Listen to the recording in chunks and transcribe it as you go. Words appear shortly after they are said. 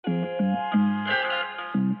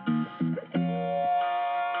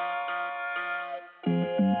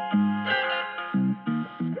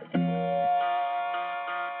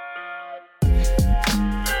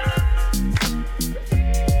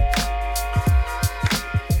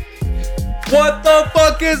What the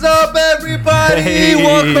fuck is up, everybody? Hey.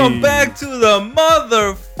 Welcome back to the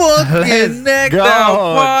motherfucking Neck go. Down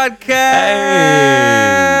Podcast.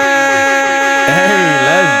 Hey,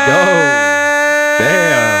 let's go.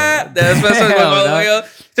 Damn. That's what's Damn, up.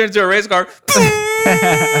 Turn into a race car.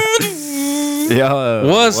 Yo,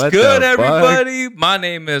 What's what good, the everybody? My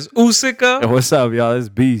name is Usica. fuck? What's up, y'all? It's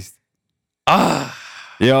Beast.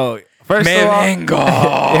 Yo, first Man, of all, Mango.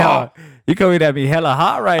 yo, you coming at me hella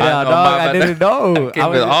hot right now, know, dog. my I bad. didn't know.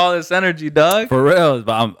 Give it all this energy, dog. For real,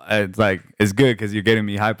 but it's good because you're getting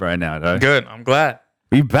me hype right now, dog. Good. I'm glad.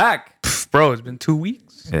 We back. Bro, it's been 2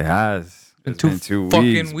 weeks. It has. It's Been two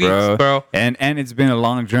fucking weeks, bro. And it's been a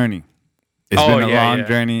long journey. It's Oh, been a yeah, long yeah.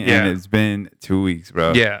 journey, Yeah. and it's been 2 weeks,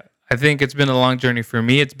 bro. Yeah. I think it's been a long journey for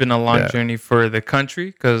me. It's been a long journey for the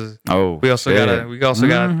country because we also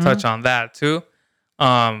gotta touch on that too.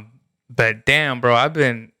 But damn, bro, I've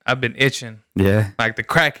been itching. Yeah. Like the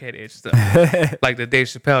crackhead itch stuff. Like the Dave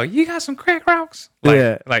Chappelle. You got some crack rocks?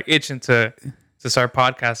 Like itching to start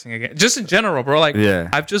podcasting again. Just in general, bro. Like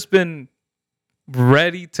I've just been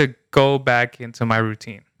ready to go back into my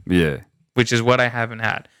routine. Yeah. Which is what I haven't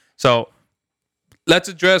had. So let's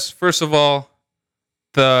address first of all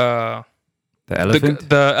the elephant.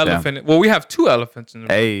 The elephant. Yeah. Well, we have two elephants in the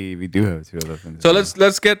room. Hey, we do have two elephants. So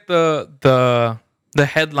let's get the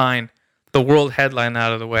headline, the world headline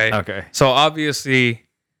out of the way. Okay. So obviously,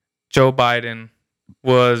 Joe Biden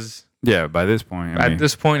was by this point. At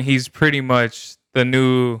this point, he's pretty much the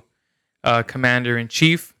new commander in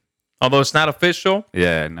chief. Although it's not official.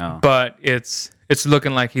 Yeah, no. But it's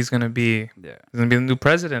looking like he's gonna be the new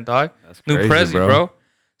president, dog. That's crazy, new president, bro.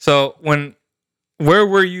 So where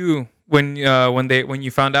were you when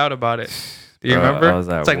you found out about it? Do you remember? It's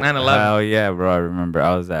like 9/11. Hell yeah, bro. I remember.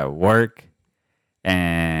 I was at work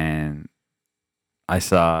and I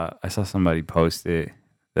saw somebody post it.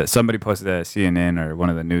 That somebody posted that CNN or one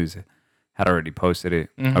of the news had already posted it.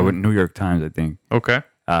 Mm-hmm. Or with New York Times, I think. Okay.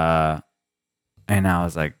 And I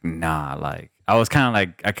was like, nah, like I was kind of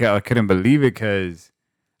like I couldn't believe it because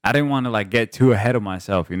I didn't want to like get too ahead of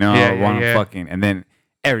myself, you know. I want to fucking, and then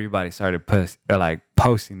everybody started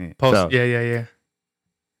posting it.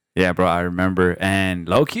 Yeah, bro. I remember, and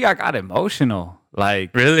low key, I got emotional.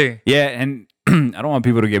 Like really? Yeah, and I don't want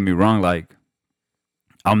people to get me wrong. Like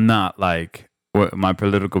I'm not like my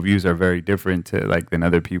political views are very different to like than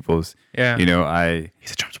other people's. Yeah, you know,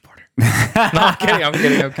 he's a Trump supporter. No, I'm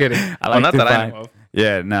kidding. I know of.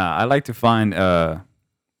 Yeah, I like to find, I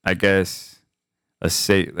guess,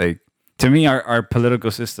 to me, our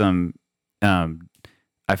political system,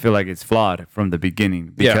 I feel like it's flawed from the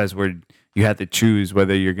beginning because you have to choose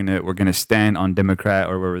whether we're gonna stand on Democrat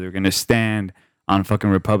or whether we're gonna stand on fucking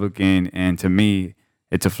Republican, and to me,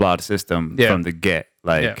 it's a flawed system from the get.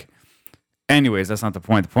 Anyways, that's not the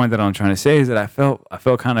point. The point that I'm trying to say is that I felt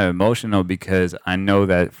kind of emotional because I know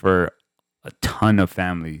that for a ton of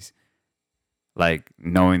families, like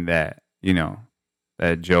knowing that, you know,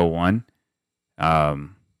 that Joe won,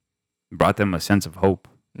 brought them a sense of hope.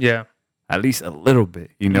 Yeah. At least a little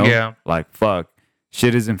bit, you know? Yeah. Like, fuck,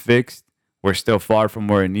 shit isn't fixed. We're still far from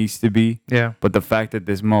where it needs to be. Yeah. But the fact that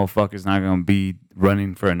this motherfucker's not going to be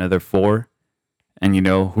running for another 4, and, you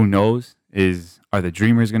know, who knows, are the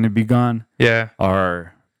Dreamers going to be gone? Yeah.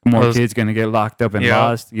 Are more kids going to get locked up and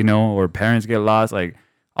lost, you know, or parents get lost? Like,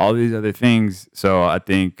 all these other things. So I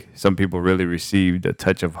think some people really received a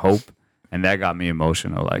touch of hope, and that got me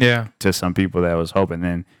emotional. Like, to some people that was hope, and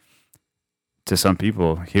then to some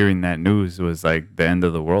people hearing that news was like the end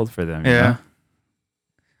of the world for them. You know?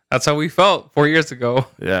 That's how we felt 4 years ago.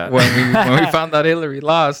 Yeah, when we found out Hillary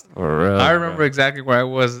lost. For real, I remember exactly where I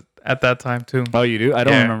was at that time too. Oh, you do? I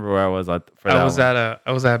don't remember where I was at. I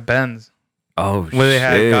was at Ben's. Oh, where they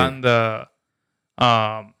had gotten the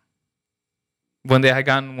when they had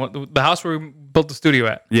gotten the house where we built the studio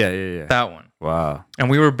at. Yeah. That one. Wow. And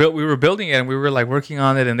we were building it, and we were like working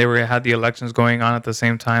on it, and they had the elections going on at the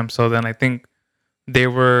same time. So then I think it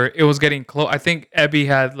was getting close. I think Abby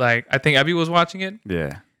was watching it.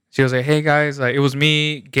 Yeah. She was like, "Hey guys, like it was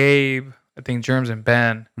me, Gabe, I think Germs and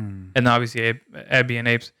Ben, and obviously Abby and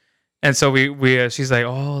Apes." And so she's like,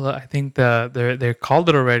 "Oh, I think they called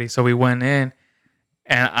it already." So we went in,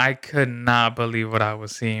 and I could not believe what I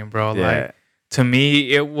was seeing, bro. Yeah. Like, to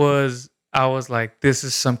me, I was like, this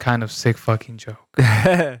is some kind of sick fucking joke.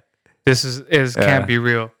 This can't be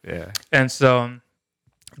real. Yeah. And so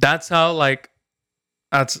that's how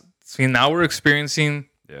now we're experiencing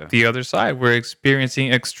the other side. We're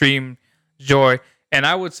experiencing extreme joy. And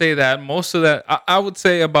I would say that most of that, I would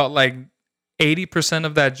say about like 80%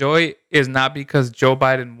 of that joy is not because Joe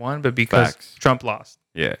Biden won, but because Trump lost.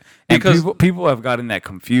 Yeah. And because people have gotten that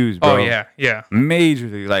confused, bro. Oh, yeah. Yeah.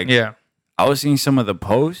 Majorly. Like, yeah. I was seeing some of the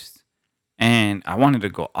posts and I wanted to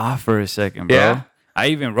go off for a second, bro. Yeah. I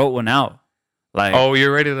even wrote one out. Like, oh,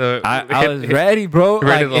 you're ready to... I was ready, bro.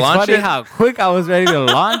 Ready to launch it? It's funny how quick I was ready to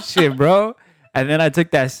launch it, bro. And then I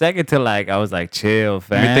took that second to like, I was like, chill,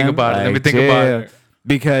 fam. Let me think about it. Let me think about it.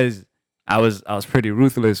 Because I was pretty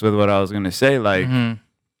ruthless with what I was going to say. Like, I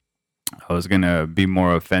was going to be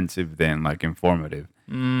more offensive than like informative.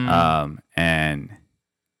 But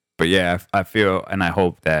yeah, I feel and I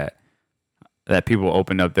hope that people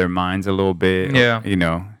open up their minds a little bit, you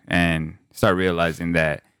know, and start realizing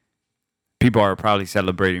that people are probably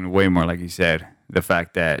celebrating way more, like you said, the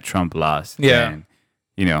fact that Trump lost than,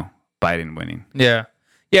 you know, Biden winning. Yeah.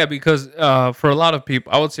 Yeah, because for a lot of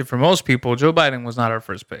people, I would say for most people, Joe Biden was not our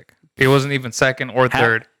first pick. He wasn't even second or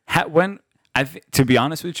third. To be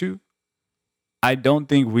honest with you, I don't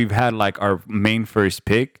think we've had like our main first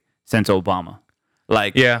pick since Obama.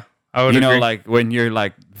 Like, yeah, I would agree. Like when you're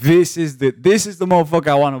like, this is the motherfucker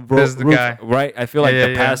I want to vote. This is the guy, right? I feel like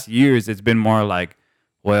the past years it's been more like,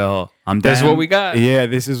 well, this is what we got. Yeah,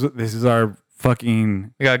 this is our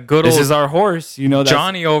fucking. We got good. This is our horse. You know,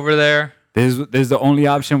 Johnny over there. This is the only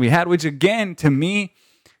option we had. Which again, to me,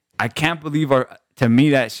 I can't believe to me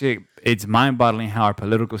that shit. It's mind-boggling how our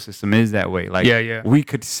political system is that way. Like, we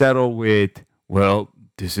could settle with, well,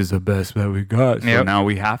 this is the best that we got, so now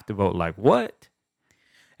we have to vote. Like, what?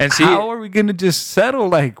 And see, how are we gonna just settle?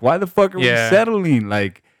 Like, why the fuck are we settling?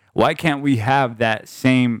 Like, why can't we have that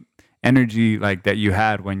same energy like that you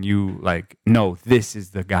had when you like, no, this is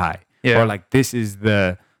the guy, or like this is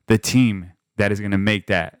the team that is gonna make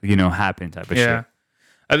that, you know, happen type of shit.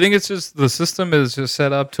 I think it's just the system is just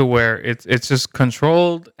set up to where it's just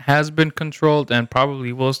controlled, has been controlled, and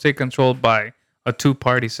probably will stay controlled by a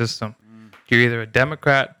two-party system. You're either a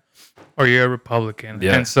Democrat or you're a Republican,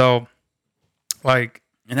 and so like,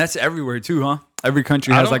 and that's everywhere too, huh? Every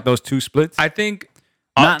country has like those two splits. I think.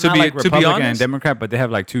 Not like Republican and Democrat, but they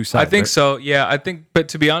have like two sides. I think so. Yeah, I think. But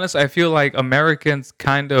to be honest, I feel like Americans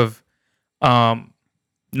kind of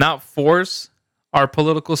not force our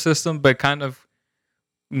political system, but kind of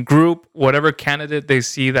group whatever candidate they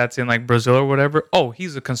see that's in like Brazil or whatever. Oh,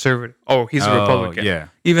 he's a conservative. Oh, he's a Republican. Yeah.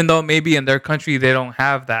 Even though maybe in their country they don't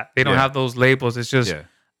have that. They don't have those labels. It's just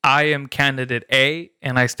I am candidate A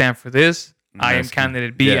and I stand for this. I am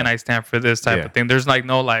candidate B and I stand for this type of thing. There's like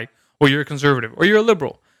no like, well, you're a conservative or you're a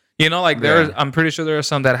liberal. You know, like I'm pretty sure there are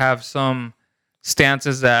some that have some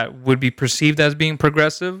stances that would be perceived as being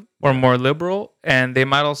progressive or more liberal, and they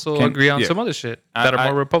might also agree on some other shit that are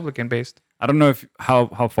more Republican based. I don't know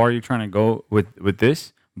how far you're trying to go with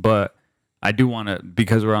this, but I do want to,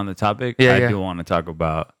 because we're on the topic, I do want to talk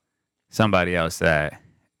about somebody else that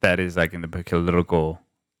is like in the political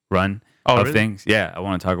run of things. Yeah, I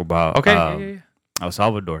want to talk about El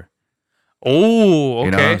Salvador. Oh, okay.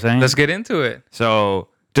 You know what I'm saying? Let's get into it. So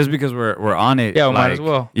just because we're on it, we might as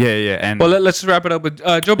well. Yeah. And well, let's just wrap it up with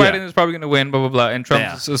Joe Biden is probably going to win, blah blah blah, and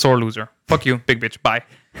Trump's a sore loser. Fuck you, big bitch. Bye.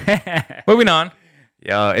 Moving on.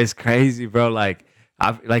 Yo, it's crazy, bro. Like,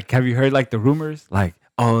 have you heard like the rumors? Like,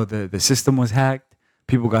 oh, the system was hacked.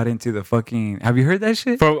 People got into the fucking. Have you heard that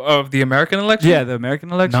shit? Of the American election? Yeah, the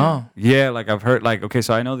American election. No. Yeah, like I've heard. Like, okay,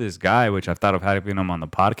 so I know this guy, which I thought of having him on the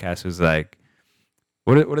podcast, who's like,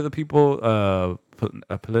 what are the people?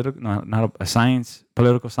 A political, no, not a science,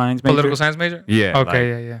 political science major. Political science major. Yeah.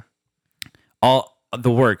 Okay. Like, yeah. All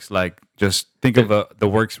the works, like just think of the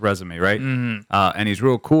works resume, right? Mm-hmm. And he's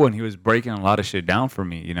real cool, and he was breaking a lot of shit down for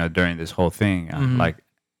me, you know, during this whole thing, like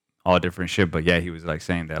all different shit. But yeah, he was like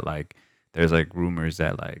saying that like there's like rumors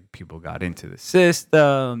that like people got into the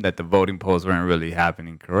system, that the voting polls weren't really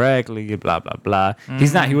happening correctly, blah blah blah. Mm-hmm.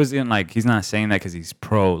 He's not saying that because he's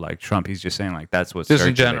pro like Trump. He's just saying like that's what's just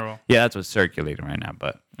in general. Yeah, that's what's circulating right now.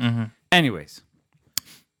 But anyways.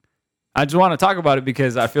 I just want to talk about it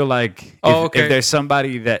because I feel like if there's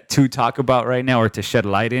somebody to talk about right now or to shed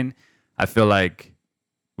light in, I feel like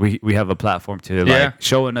we have a platform to like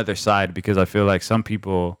show another side, because I feel like some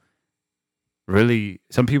people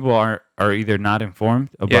are either not informed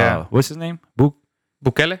about what's his name?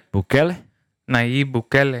 Bukele? Nayib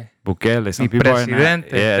Bukele. Some people are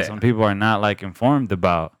not, some people are not like informed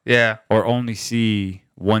about or only see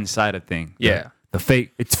one side of thing.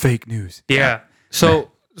 It's fake news. Yeah.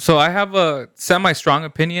 So I have a semi-strong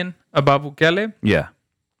opinion about Bukele. Yeah.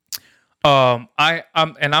 I'm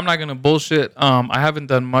not gonna bullshit. I haven't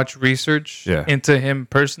done much research into him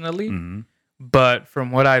personally, but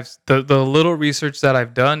from what the little research that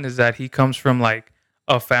I've done is that he comes from like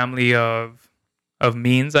a family of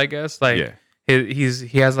means, I guess. Like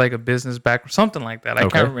he has like a business background, something like that. I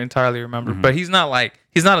can't entirely remember, but he's not a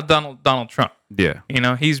Donald Trump. Yeah,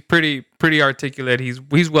 he's pretty articulate.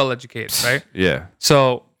 He's well educated, right? Yeah.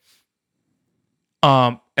 So,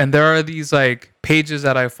 and there are these like pages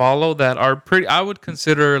that I follow that are pretty. I would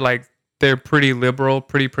consider like they're pretty liberal,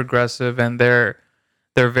 pretty progressive, and they're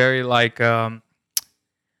very like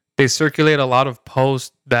they circulate a lot of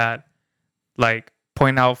posts that like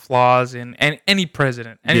point out flaws in any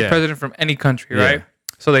president from any country, right?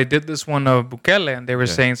 So they did this one of Bukele, and they were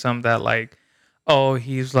saying something that like, oh,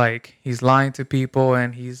 he's lying to people,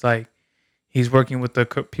 and he's working with the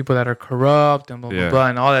people that are corrupt and blah blah blah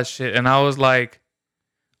and all that shit. And I was like,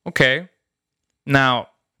 okay, now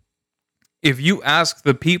if you ask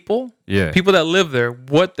the people that live there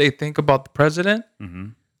what they think about the president,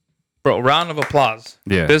 bro, round of applause.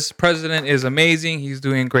 Yeah, this president is amazing. He's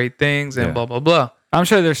doing great things and blah blah blah. I'm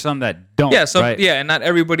sure there's some that don't. Yeah, right? And not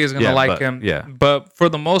everybody is gonna like him. Yeah, but for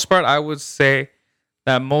the most part, I would say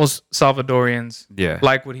that most Salvadorians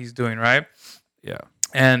like what he's doing, right? Yeah,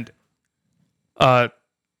 and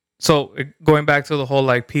so going back to the whole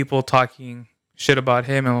like people talking shit about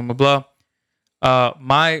him and blah blah blah.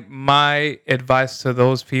 My advice to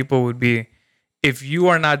those people would be, if you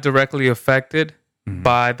are not directly affected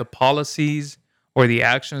by the policies or the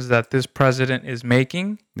actions that this president is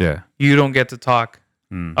making, you don't get to talk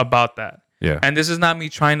about that. Yeah. And this is not me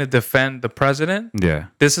trying to defend the president. Yeah.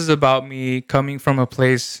 This is about me coming from a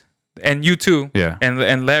place, and you too,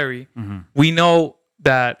 and Larry, we know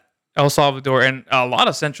that El Salvador and a lot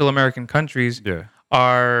of Central American countries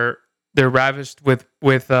they're ravished with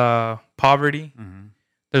poverty.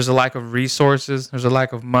 There's a lack of resources. There's a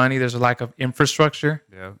lack of money. There's a lack of infrastructure.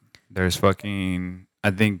 Yeah. There's fucking,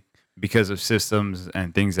 I think because of systems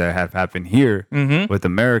and things that have happened here with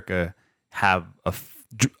America have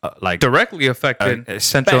like directly affected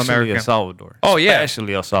Central America. El Salvador. Oh yeah,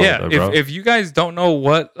 especially El Salvador. Yeah, bro. If you guys don't know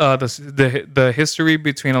what the history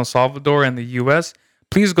between El Salvador and the U.S.,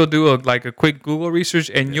 please go do a quick Google research,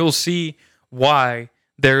 and you'll see why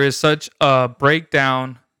there is such a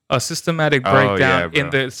breakdown, a systematic breakdown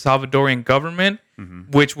in the Salvadorian government,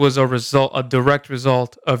 which was a direct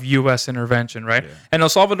result of U.S. intervention, right? Yeah. And El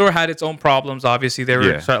Salvador had its own problems. Obviously, there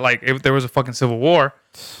was a fucking civil war,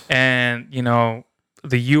 and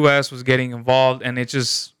the U.S. was getting involved, and it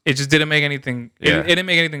just didn't make anything. It didn't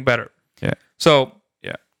make anything better. Yeah. So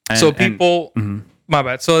people, my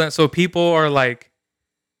bad. So people are like,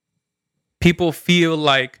 people feel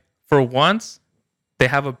like for once they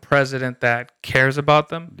have a president that cares about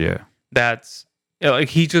them. Yeah. That's like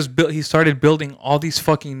he started building all these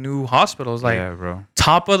fucking new hospitals, like bro.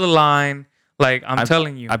 Top of the line. Like I'm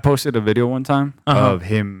telling you. I posted a video one time of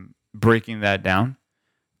him breaking that down.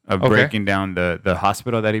 Breaking down the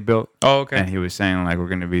hospital that he built. Oh, okay. And he was saying like we're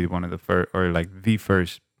gonna be one of the first, or like the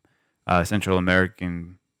first Central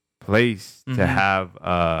American place to have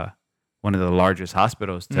one of the largest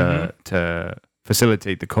hospitals to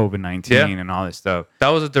facilitate the COVID-19 and all this stuff. That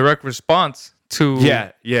was a direct response to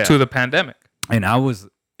to the pandemic. And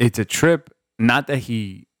it's a trip that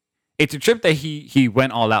he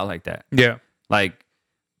went all out like that. Yeah. Like,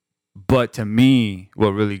 but to me,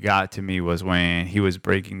 what really got to me was when he was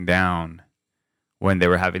breaking down, when they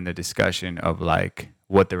were having the discussion of like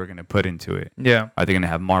what they were going to put into it. Yeah. Are they going to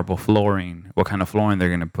have marble flooring? What kind of flooring they're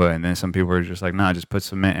going to put? And then some people were just like, nah, just put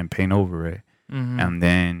cement and paint over it. And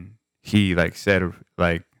then he like said,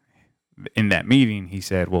 like in that meeting, he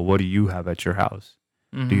said, well, what do you have at your house?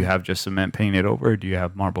 Do you have just cement painted over, or do you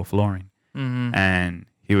have marble flooring? And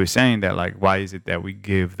he was saying that like, why is it that we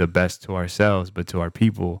give the best to ourselves, but to our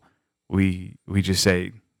people, we just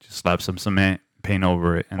say, just slap some cement, paint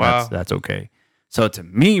over it, and that's okay. So to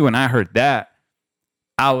me, when I heard that,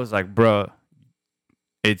 I was like, bro,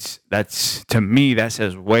 to me, that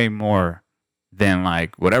says way more than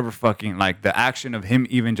like whatever fucking, like the action of him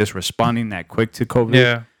even just responding that quick to COVID.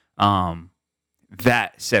 Yeah.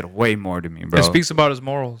 That said way more to me, bro. It speaks about his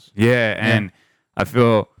morals. Yeah, and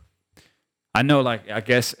I know, like, I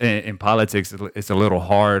guess in politics, it's a little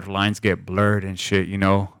hard. Lines get blurred and shit,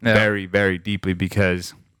 very, very deeply,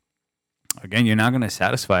 because, again, you're not going to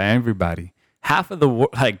satisfy everybody. Half of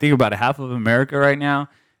think about it, half of America right now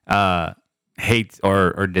hates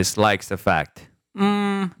or dislikes the fact.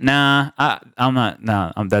 I'm not,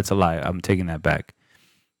 that's a lie. I'm taking that back.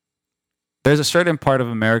 There's a certain part of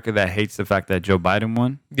America that hates the fact that Joe Biden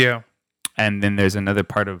won. Yeah. And then there's another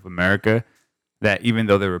part of America that even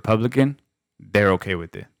though they're Republican, they're okay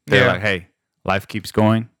with it. They're like, hey, life keeps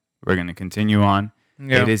going. We're going to continue on.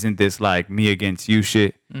 Yeah. It isn't this like me against you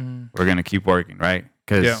shit. We're going to keep working, right?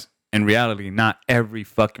 Because in reality, not every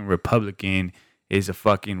fucking Republican is a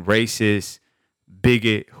fucking racist,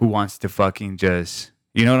 bigot who wants to fucking just,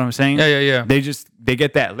 you know what I'm saying? Yeah. They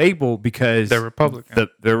get that label because they're Republican.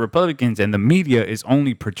 They're Republicans, and the media is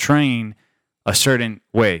only portraying a certain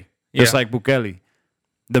way. Just like Bukele.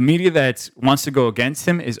 The media that wants to go against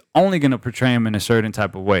him is only going to portray him in a certain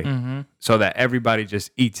type of way, so that everybody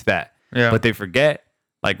just eats that. Yeah. But they forget,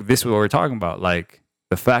 like, this is what we're talking about, like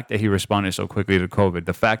the fact that he responded so quickly to COVID,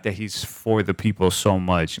 the fact that he's for the people so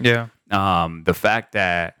much. Yeah. The fact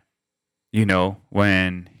that, you know,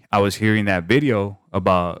 when I was hearing that video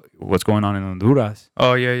about what's going on in Honduras.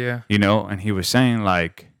 Oh yeah. You know, and he was saying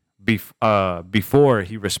like before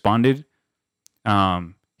he responded,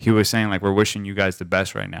 he was saying, like, we're wishing you guys the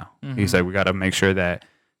best right now. He's like, we got to make sure that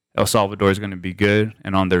El Salvador is going to be good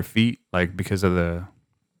and on their feet, like, because of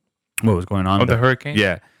what was going on. The hurricane?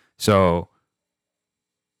 Yeah. So,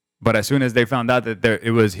 but as soon as they found out that he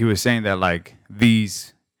was saying that, like, he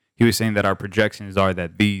was saying that our projections are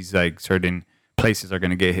that these, like, certain places are going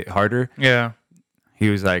to get hit harder. Yeah. He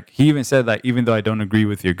was like, he even said, like, even though I don't agree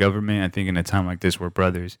with your government, I think in a time like this, we're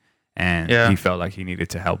brothers. And he felt like he needed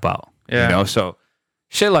to help out. Yeah. You know, so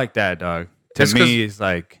shit like that, dog. To me, is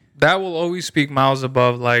like, that will always speak miles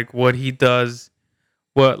above like what he does,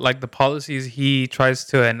 what like the policies he tries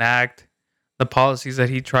to enact, the policies that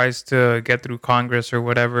he tries to get through Congress or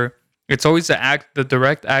whatever. It's always the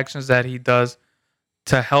direct actions that he does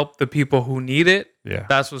to help the people who need it. Yeah,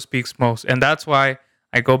 that's what speaks most, and that's why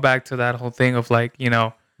I go back to that whole thing of like, you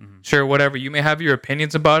know, sure, whatever, you may have your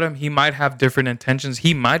opinions about him. He might have different intentions.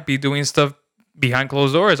 He might be doing stuff behind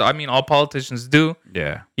closed doors. I mean, all politicians do.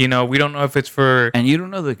 Yeah. You know, we don't know if it's for... And you don't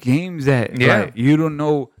know the games that... Yeah. Like, you don't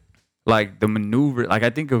know, like, the maneuver. Like, I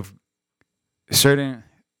think of certain...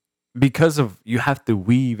 Because of... You have to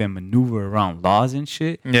weave and maneuver around laws and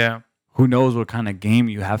shit. Yeah. Who knows what kind of game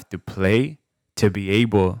you have to play to be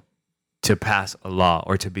able to pass a law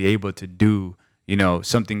or to be able to do, you know,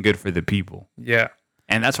 something good for the people. Yeah.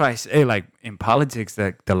 And that's why I say, like, in politics,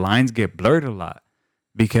 that the lines get blurred a lot.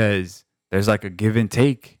 Because... there's like a give and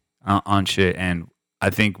take on shit. And I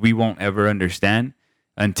think we won't ever understand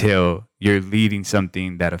until you're leading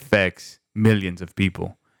something that affects millions of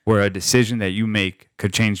people, where a decision that you make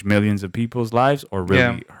could change millions of people's lives or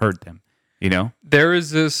really hurt them, you know? There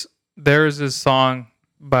is this song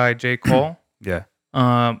by J. Cole. Yeah.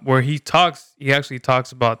 Where he actually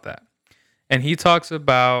talks about that. And he talks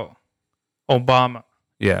about Obama.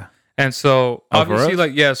 Yeah. And so obviously,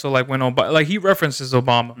 so when Obama, like, he references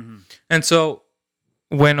Obama. Mm-hmm. And so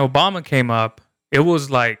when Obama came up, it was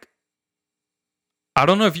like, I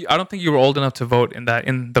don't think you were old enough to vote in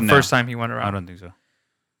the first time he went around. I don't think so.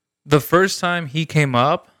 The first time he came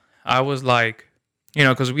up, I was like, you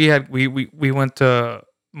know, because we went to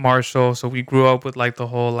Marshall, so we grew up with like the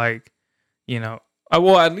whole, like, you know,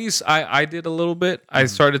 well, at least I did a little bit. Mm-hmm. I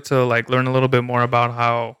started to like learn a little bit more about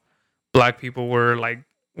how black people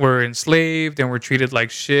were enslaved and were treated like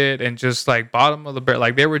shit and just like bottom of the barrel.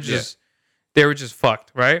 Like they were just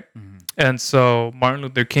fucked, right? Mm-hmm. And so Martin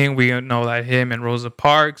Luther King, we know that him and Rosa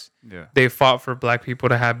Parks, they fought for black people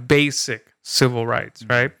to have basic civil rights,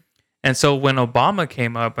 mm-hmm. right? And so when Obama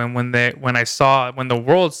came up and when the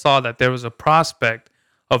world saw that there was a prospect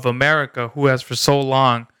of America who has for so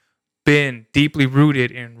long been deeply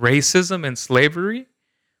rooted in racism and slavery,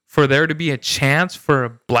 for there to be a chance for a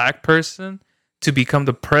black person to become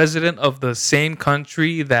the president of the same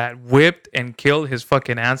country that whipped and killed his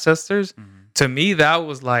fucking ancestors, mm-hmm. to me, that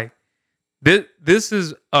was like, this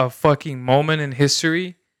is a fucking moment in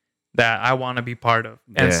history that I want to be part of.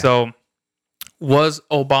 Yeah. And so, was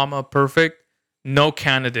Obama perfect? No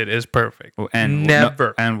candidate is perfect. And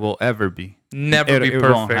never. And will ever be. Never be perfect.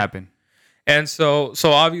 It won't happen. And so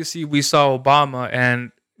obviously we saw Obama,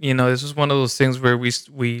 and, you know, this was one of those things where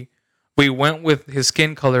we went with his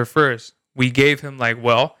skin color first. We gave him like,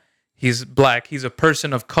 well, he's black. He's a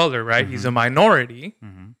person of color, right? Mm-hmm. He's a minority.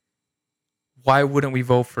 Mm-hmm. Why wouldn't we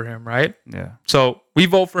vote for him, right? Yeah. So we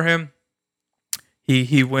vote for him.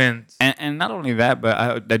 He wins. And not only that, but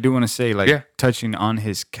I do want to say, like, touching on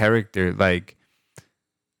his character, like,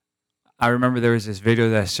 I remember there was this video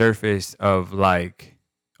that surfaced of, like,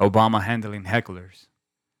 Obama handling hecklers.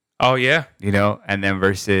 Oh, yeah. You know, and then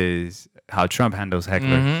versus how Trump handles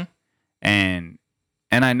hecklers. Mm-hmm.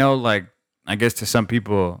 And I know, like, I guess to some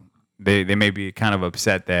people, they may be kind of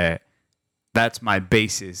upset that that's my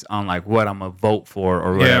basis on, like, what I'm going to vote for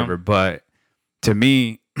or whatever. Yeah. But to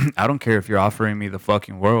me, I don't care if you're offering me the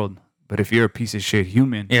fucking world. But if you're a piece of shit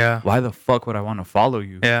human, why the fuck would I want to follow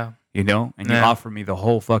you? Yeah. You know? And you offer me the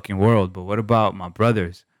whole fucking world. But what about my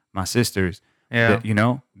brothers, my sisters, that, you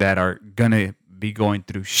know, that are going to be going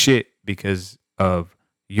through shit because of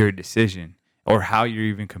your decision? or how you're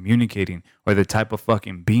even communicating or the type of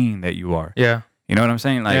fucking being that you are. Yeah. You know what I'm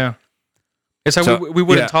saying? Like, yeah. It's like we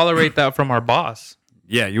wouldn't tolerate that from our boss.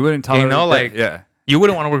 Yeah, you wouldn't tolerate that. Like, you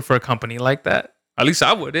wouldn't want to work for a company like that. At least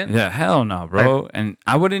I wouldn't. Yeah, hell no, bro. And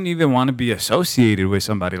I wouldn't even want to be associated with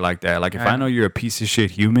somebody like that. Like, if I know you're a piece of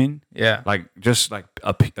shit human, like, just like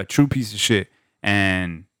a true piece of shit,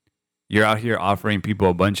 and you're out here offering people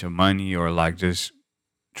a bunch of money or like just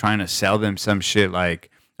trying to sell them some shit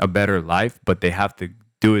like a better life, but they have to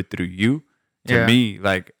do it through you. To me,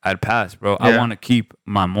 like, I'd pass, bro. I want to keep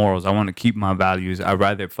my morals. I want to keep my values. I'd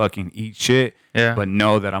rather fucking eat shit, but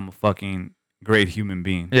know that I'm a fucking great human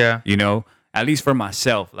being. Yeah. You know? At least for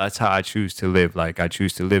myself, that's how I choose to live. Like, I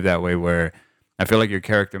choose to live that way where I feel like your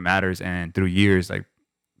character matters. And through years, like,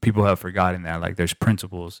 people have forgotten that. Like, there's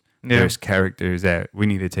principles. Yeah. There's characters that we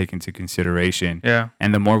need to take into consideration. Yeah.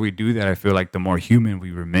 And the more we do that, I feel like the more human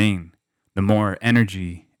we remain, the more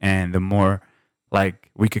energy and the more,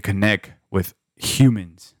 like, we could connect with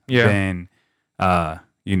humans than,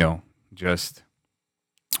 you know, just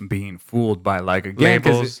being fooled by, like, again,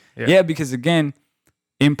 labels. Because again,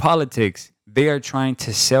 in politics, they are trying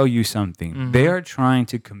to sell you something. Mm-hmm. They are trying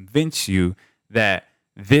to convince you that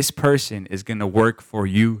this person is going to work for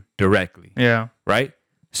you directly. Yeah. Right?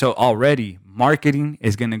 So already, marketing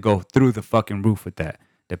is going to go through the fucking roof with that.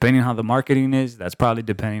 Depending on how the marketing is, that's probably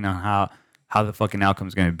depending on how the fucking outcome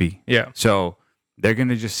is going to be. Yeah. So they're going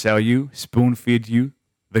to just sell you, spoon feed you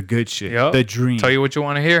the good shit, the dream. Tell you what you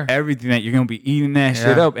want to hear. Everything that you're going to be eating that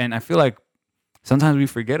shit up. And I feel like sometimes we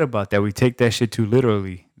forget about that. We take that shit too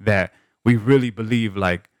literally, that we really believe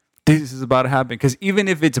like this is about to happen. Because even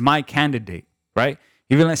if it's my candidate, right?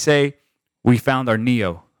 Even let's say we found our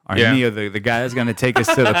Neo, the guy that's going to take us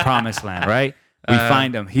to the promised land, right? We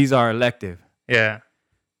find him. He's our elective. Yeah.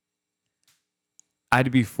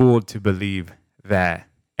 I'd be fooled to believe that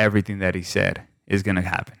everything that he said is going to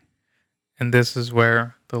happen. And this is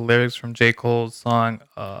where the lyrics from J. Cole's song,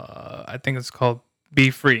 I think it's called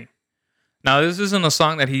Be Free. Now, this isn't a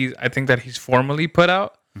song that he's formally put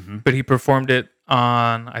out, but he performed it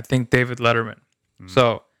on, I think, David Letterman. Mm-hmm.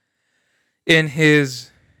 So in his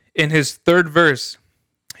third verse,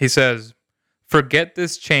 he says, "Forget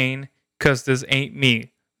this chain, 'cause this ain't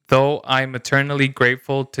me. Though I'm eternally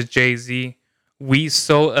grateful to Jay-Z. We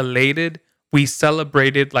so elated, we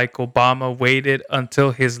celebrated like Obama waited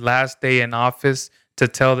until his last day in office to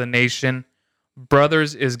tell the nation,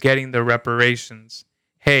 brothers is getting the reparations.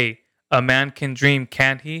 Hey, a man can dream,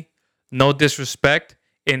 can't he? No disrespect.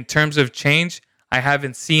 In terms of change, I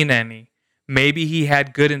haven't seen any. Maybe he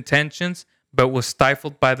had good intentions, but was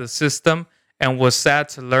stifled by the system and was sad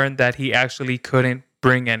to learn that he actually couldn't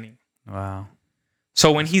bring any." Wow.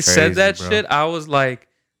 So when he said that shit, I was like,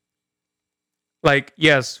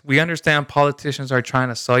 yes, we understand politicians are trying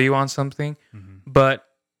to sell you on something, but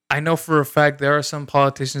I know for a fact there are some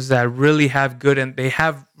politicians that really have they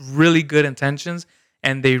have really good intentions,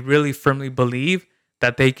 and they really firmly believe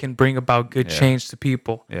that they can bring about good change to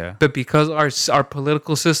people. Yeah. But because our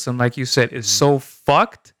political system, like you said, is so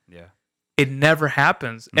fucked, it never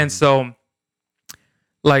happens. And so,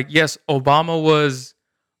 like, yes, Obama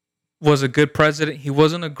was a good president. He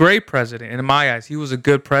wasn't a great president in my eyes. He was a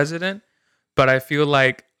good president, but I feel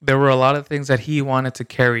like there were a lot of things that he wanted to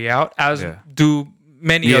carry out, as do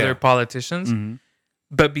many other politicians. Mm-hmm.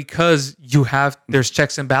 But because there's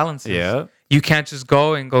checks and balances. Yeah. You can't just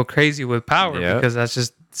go and go crazy with power because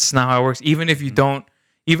it's not how it works. Even if you don't,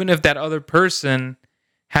 even if that other person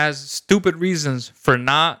has stupid reasons for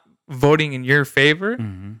not voting in your favor,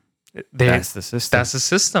 that's the system. That's the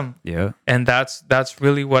system. Yeah. And that's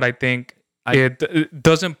really what I think. It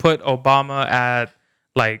doesn't put Obama at,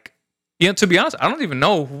 like, to be honest, I don't even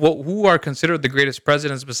know who are considered the greatest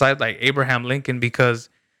presidents besides like Abraham Lincoln, because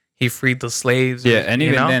he freed the slaves. Yeah, and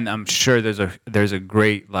even then, I'm sure there's a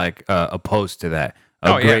great like opposed to that.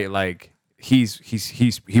 Like he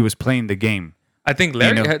was playing the game. I think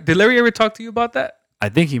Larry did Larry ever talk to you about that? I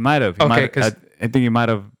think he might have. I think he might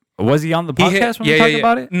have. Was he on the podcast when we talked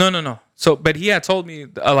about it? No. So, but he had told me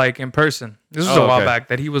like in person. This was a while back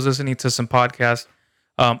that he was listening to some podcast.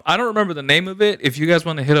 I don't remember the name of it. If you guys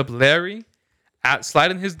want to hit up Larry,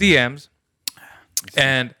 slide in his DMs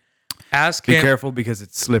and ask him. Be careful because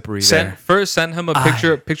it's slippery there. First, send him a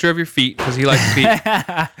picture of your feet, because he likes feet.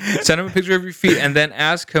 Send him a picture of your feet, and then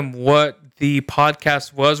ask him what the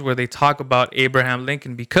podcast was where they talk about Abraham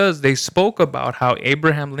Lincoln, because they spoke about how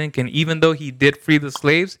Abraham Lincoln, even though he did free the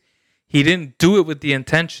slaves, he didn't do it with the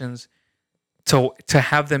intentions to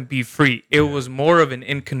have them be free. It was more of an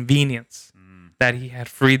inconvenience that he had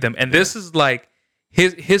freed them. And this is like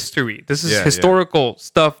his history. This is historical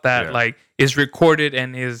stuff that like is recorded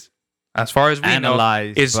and is as far as we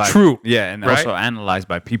know, is true. Yeah, and also analyzed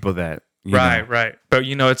by people that right. But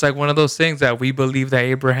it's like one of those things that we believe that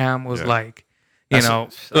Abraham was like,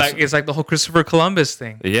 like it's like the whole Christopher Columbus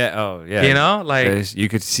thing. Yeah. Oh, yeah. Like you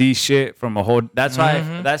could see shit from a whole. That's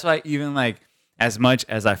why even like as much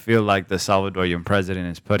as I feel like the Salvadorian president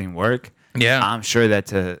is putting work. Yeah, I'm sure that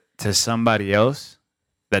to somebody else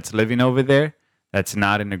that's living over there that's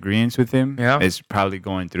not in agreement with him is probably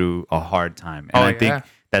going through a hard time. And I think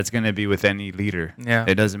that's going to be with any leader. Yeah.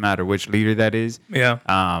 It doesn't matter which leader that is. Yeah.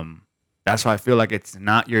 That's why I feel like it's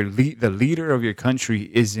not the leader of your country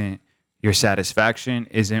isn't your satisfaction,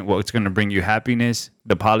 isn't what's going to bring you happiness.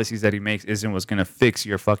 The policies that he makes isn't what's going to fix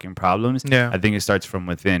your fucking problems. Yeah. I think it starts from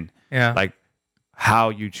within. Yeah. Like how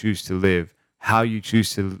you choose to live, how you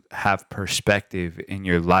choose to have perspective in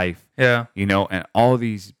your life. Yeah. And all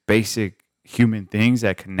these basic human things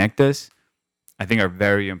that connect us, I think are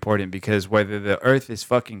very important, because whether the earth is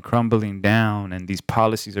fucking crumbling down and these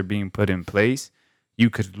policies are being put in place,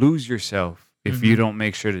 you could lose yourself if you don't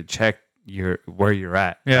make sure to check where you're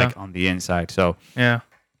at, like on the inside. So yeah,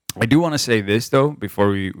 I do want to say this though before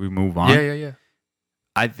we move on. Yeah.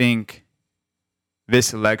 I think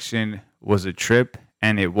this election was a trip,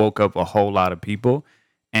 and it woke up a whole lot of people,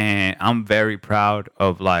 and I'm very proud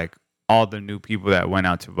of like all the new people that went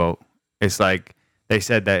out to vote. It's like they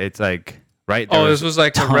said that it's like right. This was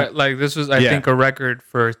like this was I think a record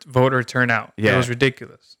for voter turnout. Yeah, it was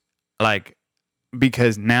ridiculous. Like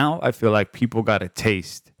because now I feel like people got a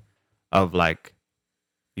taste of like,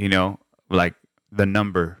 like the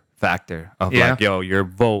number factor of like, yo, your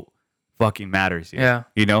vote fucking matters. Yeah.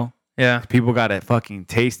 Yeah. People got to fucking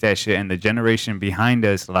taste that shit. And the generation behind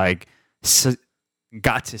us, like,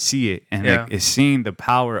 got to see it. And like, is seeing the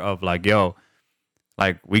power of like, yo,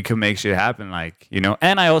 like, we could make shit happen. Like,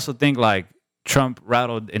 and I also think like Trump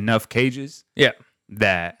rattled enough cages. Yeah.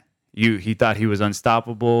 That he thought he was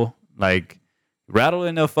unstoppable. Like, rattle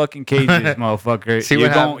enough fucking cages, motherfucker.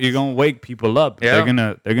 You're gonna wake people up. Yeah.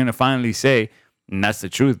 They're gonna finally say, and that's the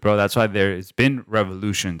truth, bro. That's why there's been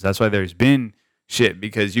revolutions. That's why there's been shit,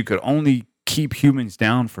 because you could only keep humans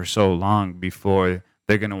down for so long before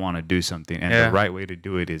they're gonna want to do something. And the right way to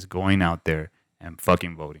do it is going out there and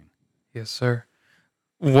fucking voting. Yes, sir.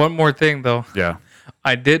 One more thing though. Yeah.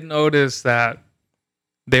 I did notice that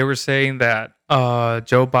they were saying that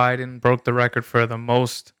Joe Biden broke the record for the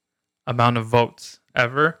most amount of votes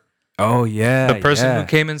ever. Oh yeah. The person who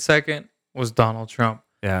came in second was Donald Trump.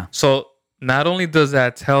 Yeah. So not only does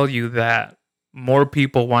that tell you that more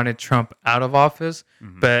people wanted Trump out of office,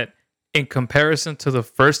 but in comparison to the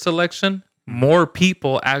first election, more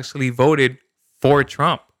people actually voted for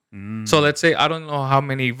Trump. So let's say, I don't know how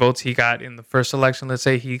many votes he got in the first election. Let's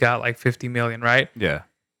say he got like 50 million, right? Yeah.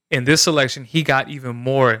 In this election, he got even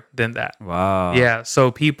more than that. Wow. Yeah.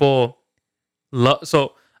 So people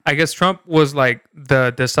so I guess Trump was like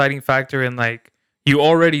the deciding factor in like, you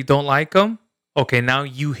already don't like him. Okay, now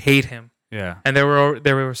you hate him. Yeah. And there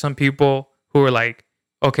were some people who were like,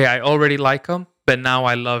 okay, I already like him, but now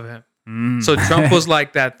I love him. So Trump was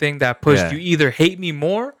like that thing that pushed you either hate me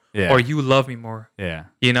more or you love me more. Yeah.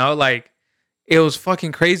 Like it was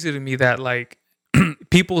fucking crazy to me that like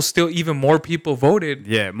people still, even more people voted.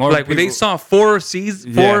 Yeah. More like people, when they saw 4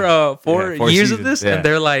 years of this and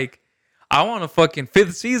they're like, I want a fucking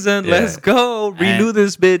 5th season. Yeah. Let's go. Renew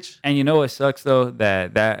this bitch. And you know what sucks though?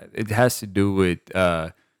 That it has to do with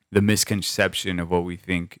the misconception of what we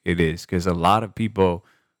think it is. Because a lot of people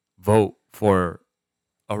vote for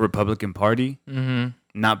a Republican Party,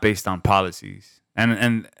 not based on policies.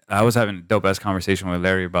 And I was having a dope ass conversation with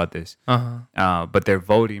Larry about this. But they're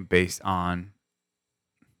voting based on,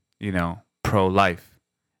 pro-life.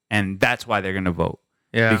 And that's why they're gonna vote.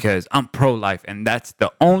 Yeah. Because I'm pro-life, and that's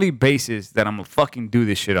the only basis that I'm gonna fucking do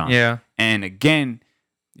this shit on. Yeah. And again,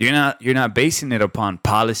 you're not basing it upon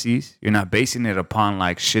policies. You're not basing it upon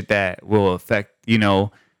like shit that will affect,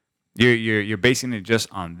 you're basing it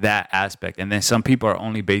just on that aspect. And then some people are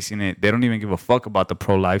only basing it, they don't even give a fuck about the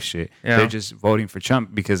pro-life shit. Yeah. They're just voting for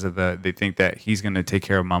Trump because of they think that he's gonna take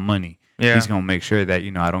care of my money. Yeah. He's going to make sure that,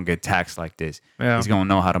 I don't get taxed like this. Yeah. He's going to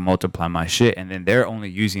know how to multiply my shit. And then they're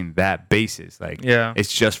only using that basis. Like,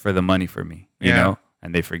 it's just for the money for me, you know?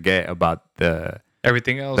 And they forget about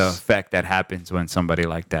everything else. The effect that happens when somebody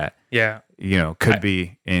like that, could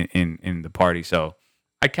be in the party. So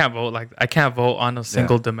I can't vote. Like, I can't vote on a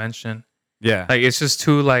single dimension. Yeah. Like, it's just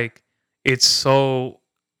too, like, it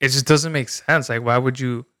just doesn't make sense. Like, why would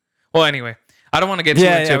you? Well, anyway. I don't want to get too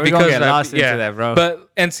into it because get lost into that, bro. But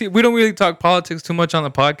see, we don't really talk politics too much on the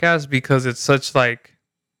podcast because it's such like.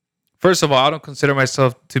 First of all, I don't consider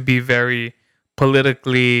myself to be very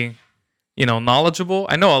politically knowledgeable.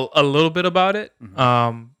 I know a little bit about it.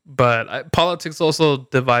 But politics also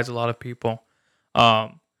divides a lot of people.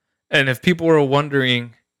 And if people were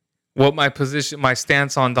wondering what my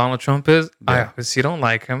stance on Donald Trump is, I obviously don't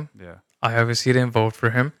like him. Yeah. I obviously didn't vote for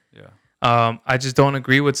him. Yeah. I just don't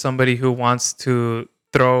agree with somebody who wants to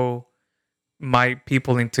throw my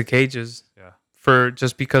people into cages for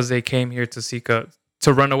just because they came here to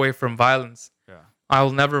run away from violence. Yeah. I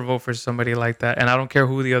will never vote for somebody like that, and I don't care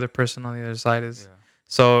who the other person on the other side is. Yeah.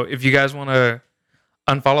 So if you guys want to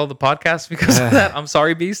unfollow the podcast because of that, I'm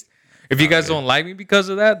sorry, Beast. If you guys don't like me because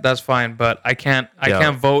of that, that's fine. But I can't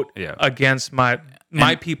vote against my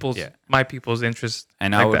people's interests.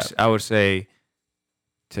 And I would say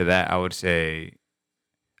to that,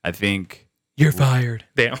 I think you're fired.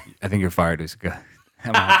 Damn. I think you're fired, Usica.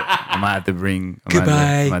 I'm gonna have to bring. Goodbye.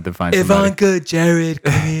 I'm gonna have to find Ivanka, Jared,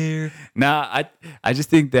 come here. Nah, I just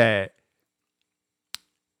think that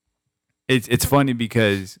it's funny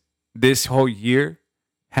because this whole year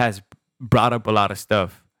has brought up a lot of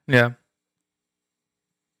stuff. Yeah.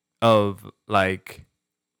 Of like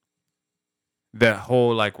the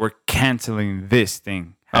whole we're canceling this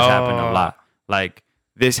thing has happened a lot. Like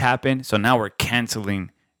this happened, so now we're canceling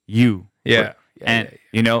you. Yeah.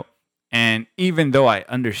 And even though I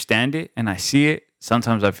understand it and I see it,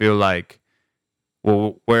 sometimes I feel like,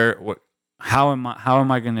 well, how am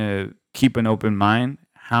I gonna keep an open mind?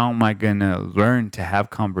 How am I gonna learn to have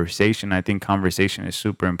conversation? I think conversation is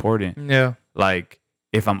super important. Yeah. Like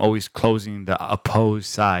if I'm always closing the opposed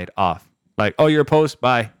side off, like, oh, you're opposed,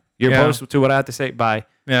 bye. You're opposed to what I have to say, bye.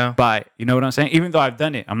 Yeah. Bye. You know what I'm saying? Even though I've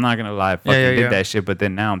done it, I'm not gonna lie, I fucking did that shit. But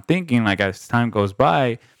then now I'm thinking, like, as time goes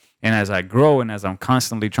by, and as I grow, and as I'm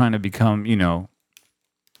constantly trying to become,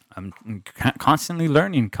 I'm constantly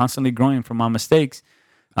learning, constantly growing from my mistakes,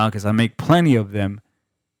 because I make plenty of them.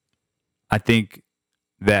 I think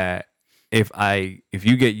that if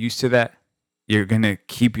you get used to that, you're gonna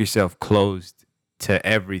keep yourself closed to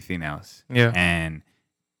everything else. Yeah. And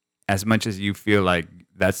as much as you feel like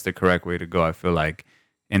that's the correct way to go, I feel like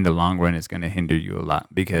in the long run it's gonna hinder you a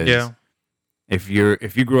lot because if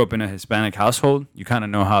you grew up in a Hispanic household, you kind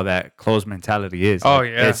of know how that closed mentality is. Oh,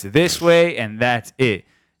 yeah. It's this way and that's it.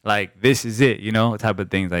 Like, this is it, type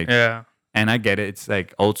of things. Like, yeah. And I get it. It's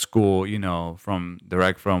like old school, from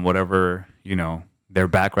whatever, their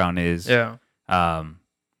background is. Yeah.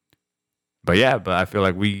 But I feel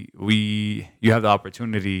like you have the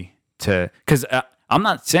opportunity to, because I'm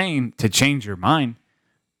not saying to change your mind.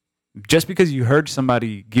 Just because you heard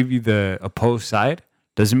somebody give you the opposed side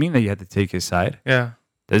doesn't mean that you have to take his side. Yeah.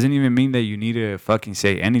 Doesn't even mean that you need to fucking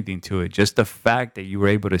say anything to it. Just the fact that you were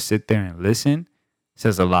able to sit there and listen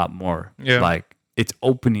says a lot more. Yeah. Like, it's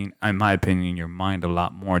opening, in my opinion, your mind a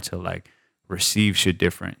lot more to receive shit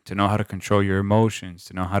different, to know how to control your emotions,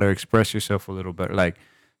 to know how to express yourself a little better. Like,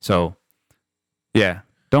 so yeah.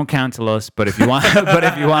 Don't cancel us, but if you want,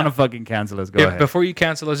 to fucking cancel us, go ahead. Before you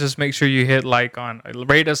cancel us, just make sure you rate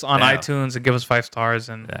us on iTunes and give us 5 stars,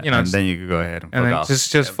 and and then you can go ahead and fuck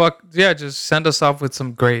off. Just send us off with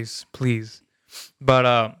some grace, please.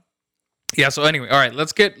 But so anyway, all right,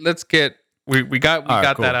 let's get we got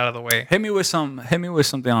cool. That out of the way. Hit me with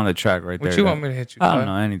something on the track right there. What you want me to hit you? I don't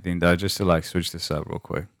know anything, though. Just to switch this up real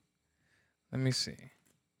quick. Let me see.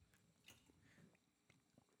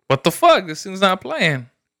 What the fuck? This thing's not playing.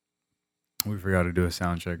 We forgot to do a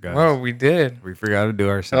sound check, guys. Oh, we did. We forgot to do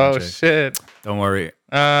our sound check. Oh, shit. Don't worry.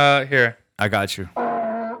 Here. I got you.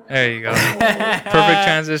 There you go. Perfect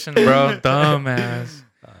transition, bro. Dumbass.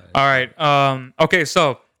 All right. Okay,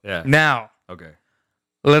 so now. Okay.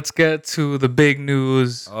 Let's get to the big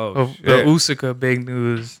news. The Usica big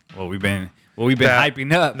news. Well, we've been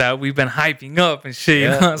hyping up. That we've been hyping up and shit. You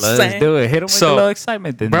know what I'm saying? Let's do it. Hit them with a little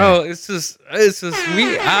excitement then. Bro, it's just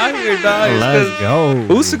we out here, dog. Let's go.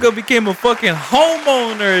 Usica became a fucking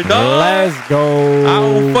homeowner, dog. Let's go. I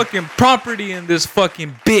own fucking property in this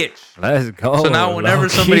fucking bitch. Let's go. So now whenever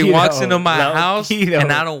somebody walks into my house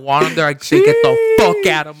and I don't want them there, I say, get the fuck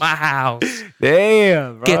out of my house.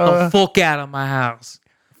 Damn, bro. Get the fuck out of my house.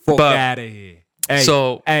 Fuck out of here.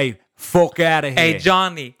 Hey, fuck out of here. Hey,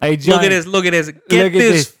 Johnny. Look at this. Get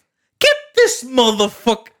this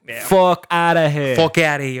motherfucker. Damn. Fuck out of here. Fuck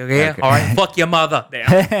out of here, okay? All right? Fuck your mother.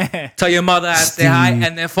 Damn. Tell your mother I say hi,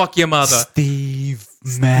 and then fuck your mother. Steve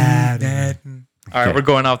Madden. All right, we're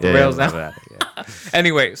going off the rails now.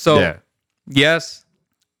 Anyway, so, yes,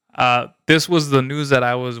 this was the news that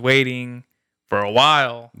I was waiting for a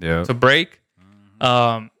while to break.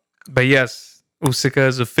 But yes, Usica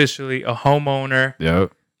is officially a homeowner.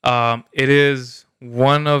 Yep. It is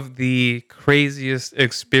one of the craziest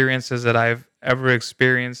experiences that I've ever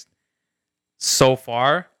experienced so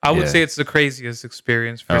far. I would say it's the craziest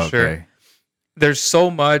experience for sure. There's so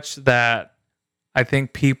much that I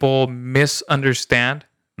think people misunderstand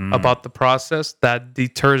about the process that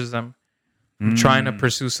deters them from trying to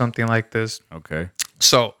pursue something like this. Okay.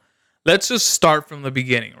 So let's just start from the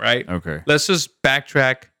beginning, right? Okay. Let's just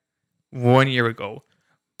backtrack 1 year ago.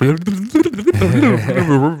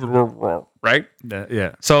 Right?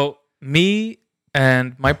 Yeah. So me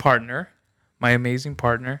and my partner, my amazing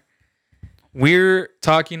partner, we're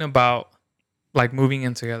talking about like moving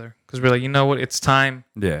in together because we're like, you know what? It's time.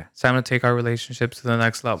 Yeah. It's time to take our relationship to the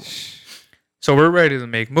next level. So we're ready to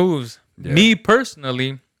make moves. Yeah. Me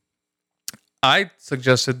personally, I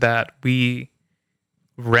suggested that we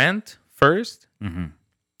rent first and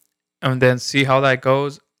then see how that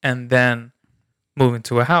goes and then move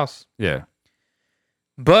into a house. Yeah.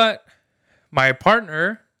 But my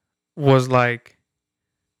partner was like,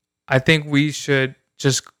 I think we should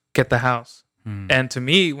just get the house. And to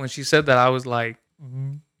me, when she said that, I was like,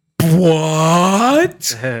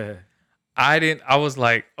 what? I was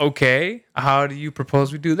like, okay, how do you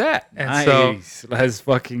propose we do that? And nice. So let's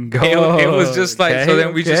fucking go. It was just like, so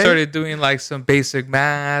then we just started doing like some basic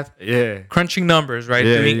math. Yeah. Crunching numbers, right?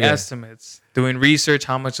 Doing estimates, doing research.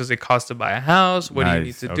 How much does it cost to buy a house? What do you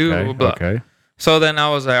need to do? Blah, blah. Okay. So then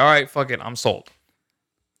I was like, all right, fuck it. I'm sold.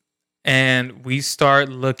 And we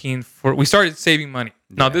started saving money.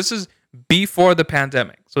 Yeah. Now, this is before the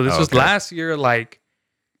pandemic. So this was last year, like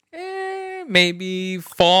maybe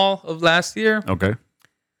fall of last year. Okay.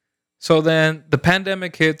 So then the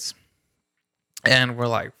pandemic hits and we're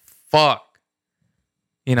like, fuck.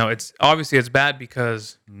 You know, it's bad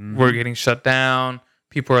because we're getting shut down.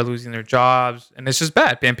 People are losing their jobs and it's just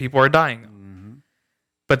bad. And people are dying.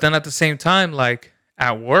 But then at the same time, like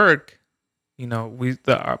at work, you know,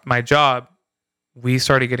 my job, we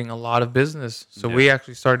started getting a lot of business. So we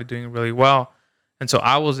actually started doing really well. And so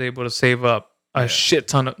I was able to save up a shit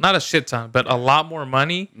ton not a shit ton, but a lot more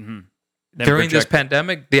money during this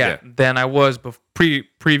pandemic than I was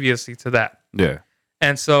previously to that. Yeah.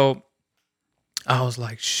 And so I was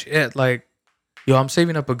like, shit, like, yo, I'm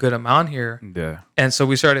saving up a good amount here. Yeah. And so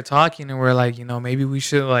we started talking and we're like, you know, maybe we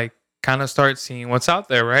should like kind of start seeing what's out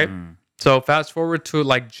there, right? So fast forward to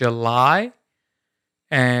like July.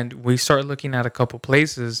 And we started looking at a couple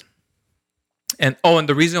places. And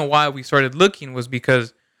the reason why we started looking was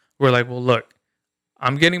because we're like, well, look,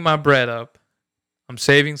 I'm getting my bread up. I'm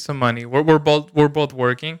saving some money. We're both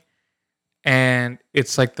working. And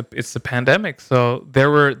it's like it's the pandemic. So there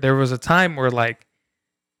was a time where like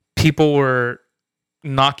people were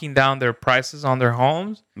knocking down their prices on their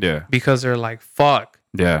homes. Yeah. Because they're like, fuck.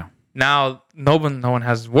 Yeah. Now no one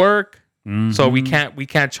has work. So we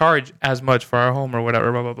can't charge as much for our home or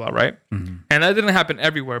whatever, blah, blah, blah, right? And that didn't happen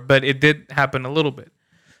everywhere, but it did happen a little bit.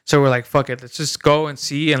 So we're like, fuck it, let's just go and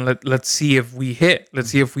see, and let's see if we hit. Let's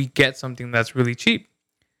see if we get something that's really cheap.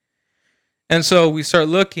 And so we start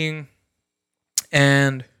looking,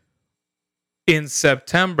 and in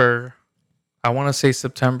September, I want to say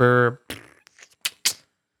September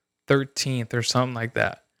 13th or something like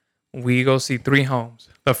that, we go see 3 homes.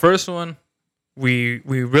 The first one, we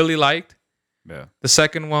really liked. Yeah. The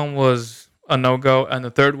second one was a no-go, and the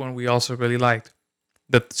third one we also really liked.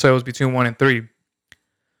 So it was between 1 and 3.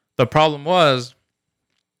 The problem was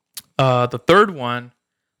the third one,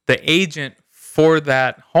 the agent for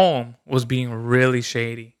that home was being really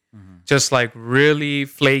shady. Just like really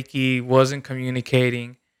flaky, wasn't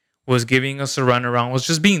communicating, was giving us a runaround, was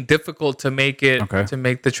just being difficult to make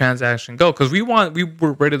the transaction go. Because we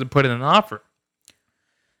were ready to put in an offer.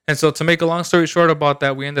 And so to make a long story short about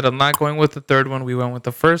that, we ended up not going with the third one. We went with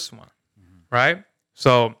the first one, right?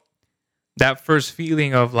 So that first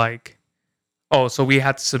feeling of like, so we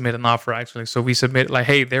had to submit an offer actually. So we submit like,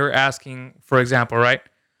 hey, they were asking, for example, right?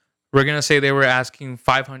 We're going to say they were asking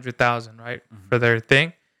 $500,000, right? For their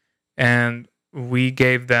thing. And we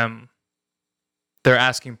gave them their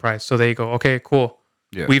asking price. So they go, okay, cool.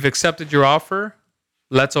 Yeah. We've accepted your offer.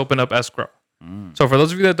 Let's open up escrow. So for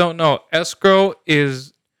those of you that don't know, escrow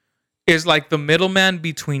is like the middleman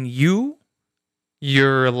between you,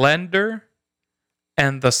 your lender,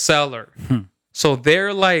 and the seller. So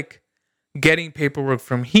they're like getting paperwork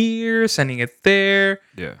from here, sending it there.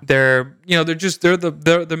 Yeah. They're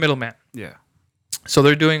the middleman. Yeah. So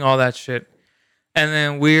they're doing all that shit. And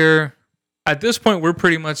then at this point, we're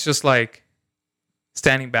pretty much just like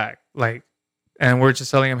standing back. Like, and we're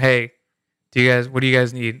just telling them, hey, what do you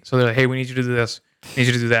guys need? So they're like, hey, we need you to do this. We need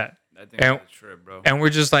you to do that. That's true, bro. And we're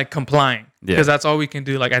just like complying because that's all we can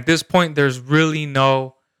do. Like at this point, there's really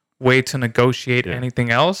no way to negotiate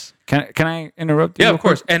anything else. Can I interrupt you? Yeah, of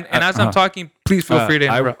course. And as I'm talking, please feel free to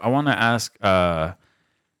interrupt. I want to ask,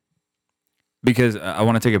 because I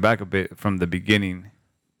want to take it back a bit from the beginning.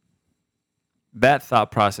 That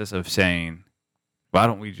thought process of saying, why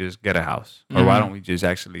don't we just get a house? Or why don't we just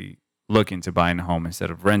actually look into buying a home instead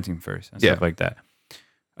of renting first and stuff like that?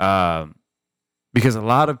 Because a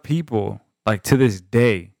lot of people, like to this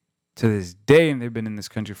day, and they've been in this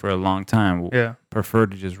country for a long time, prefer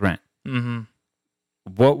to just rent. Mm-hmm.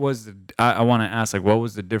 What was I want to ask, like, what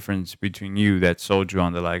was the difference between you that sold you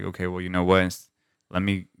on the, like, okay, well, you know what? Let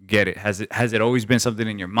me get it. Has it always been something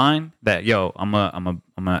in your mind that, yo, I'm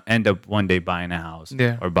gonna end up one day buying a house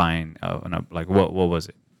or buying like what was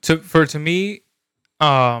it? To me,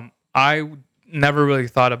 I never really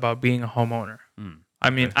thought about being a homeowner. I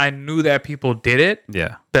mean, I knew that people did it.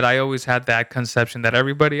 Yeah. But I always had that conception that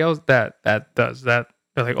everybody else that does that.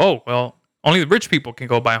 They're like, oh, well, only the rich people can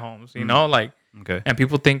go buy homes, you know, like. Okay. And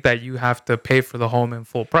people think that you have to pay for the home in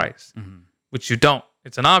full price, which you don't.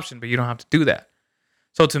 It's an option, but you don't have to do that.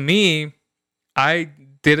 So to me, I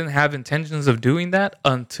didn't have intentions of doing that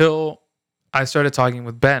until I started talking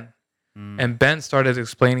with Ben. And Ben started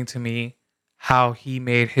explaining to me how he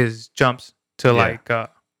made his jumps to like,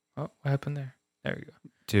 what happened there? There we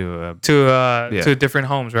go. To different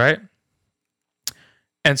homes, right?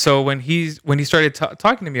 And so when he started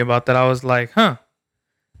talking to me about that, I was like, huh,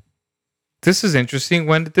 this is interesting.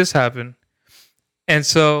 When did this happen? And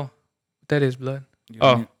so that is blood.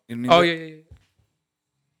 Yeah.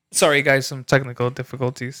 Sorry, guys, some technical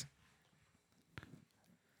difficulties.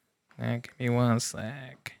 Give me one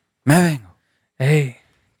sec. Me vengo. Hey,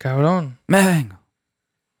 cabrón. Me vengo.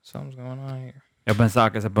 Something's going on here. Yo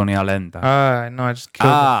pensaba que se ponía lenta. No, I just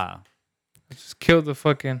killed I just killed the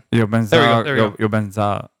fucking... Yo pensaba... Yo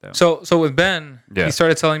pensaba... So with Ben, he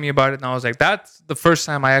started telling me about it, and I was like, that's the first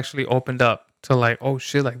time I actually opened up to like, oh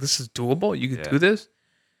shit, like this is doable? You could do this?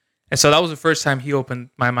 And so that was the first time he opened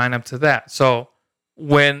my mind up to that. So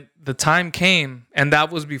when the time came, and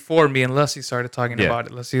that was before me and Leslie started talking about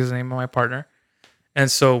it. Leslie is the name of my partner. And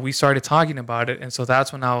so we started talking about it. And so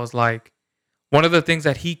that's when I was like, one of the things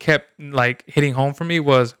that he kept like hitting home for me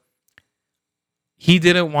was he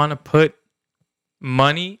didn't want to put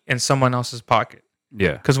money in someone else's pocket.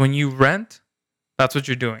 Yeah. Because when you rent, that's what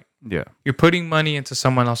you're doing. Yeah. You're putting money into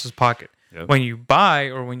someone else's pocket. Yep. When you buy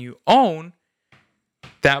or when you own,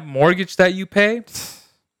 that mortgage that you pay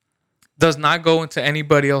does not go into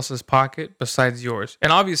anybody else's pocket besides yours.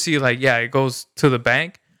 And obviously, like, yeah, it goes to the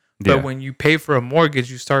bank. But when you pay for a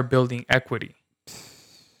mortgage, you start building equity.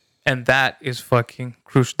 And that is fucking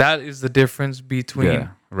crucial. That is the difference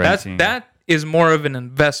between... That is more of an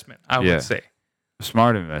investment, I would say. A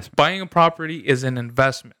smart investment. Buying a property is an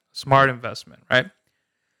investment. Smart investment, right?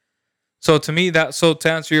 So to me, to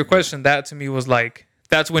answer your question, that to me was like...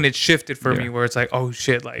 That's when it shifted for me, where it's like, oh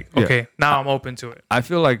shit, like, okay, now I'm open to it. I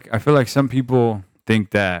feel like some people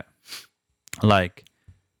think that, like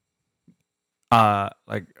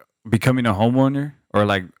becoming a homeowner or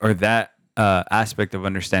that aspect of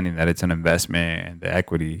understanding that it's an investment and the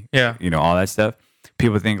equity, you know, all that stuff.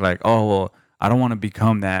 People think like, oh, well, I don't want to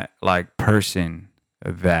become that like person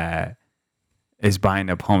that is buying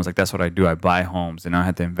up homes. Like that's what I do. I buy homes and I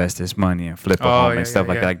have to invest this money and flip a home and stuff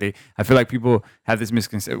like that. Like I feel like people have this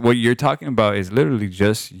misconception. What you're talking about is literally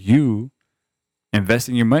just you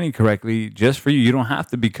investing your money correctly, just for you. You don't have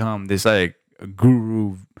to become this like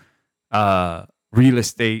guru, real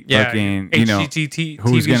estate fucking, you know,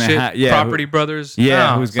 who's gonna have Property Brothers.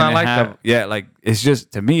 Yeah, who's gonna like have that. Like it's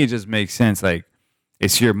just, to me, it just makes sense. Like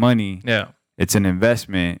it's your money. Yeah, it's an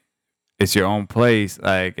investment. It's your own place,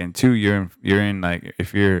 like, and two, you're in like,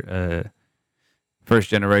 if you're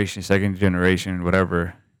first generation, second generation,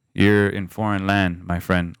 whatever, you're in foreign land, my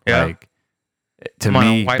friend. Yeah. Like, to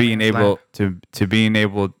me, being able to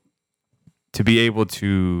be able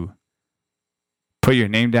to put your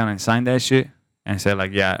name down and sign that shit and say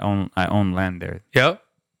like, yeah, I own land there. Yep.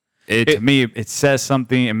 To me, it says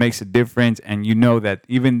something. It makes a difference, and you know that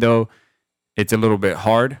even though it's a little bit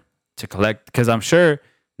hard to collect, because I'm sure.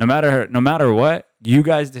 No matter what, you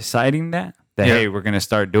guys deciding that hey, we're gonna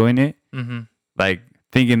start doing it. Mm-hmm. Like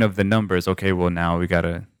thinking of the numbers. Okay, well now we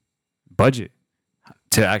gotta budget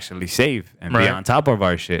to actually save and be on top of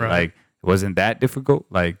our shit. Right. Like, wasn't that difficult?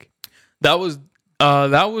 Like that was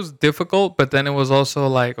difficult, but then it was also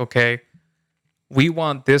like, okay, we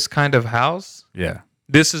want this kind of house. Yeah,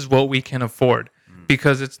 this is what we can afford,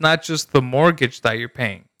 because it's not just the mortgage that you're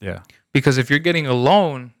paying. Yeah, because if you're getting a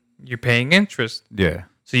loan, you're paying interest. Yeah.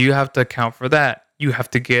 So you have to account for that. You have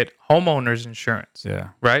to get homeowners insurance.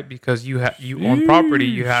 Yeah. Right? Because you own property,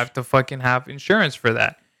 you have to fucking have insurance for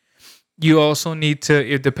that. you also need to,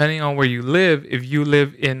 if depending on where you live, if you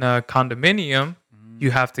live in a condominium,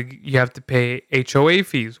 you have to pay HOA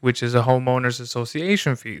fees, which is a homeowners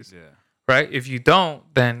association fees. Yeah. Right? If you don't,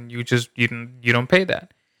 then you don't pay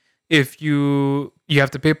that. If you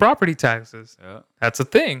have to pay property taxes. Yeah. That's a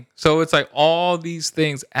thing. So it's like all these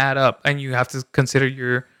things add up, and you have to consider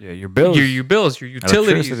your bills, your bills, your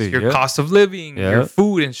utilities, your cost of living, your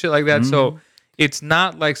food and shit like that. So it's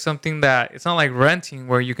not like it's not like renting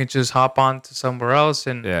where you can just hop on to somewhere else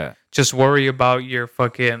and just worry about your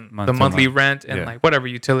fucking the monthly rent and like whatever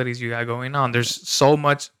utilities you got going on. There's so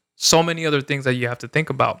many other things that you have to think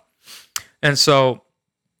about. And so,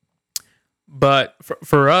 but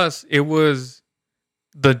for us, it was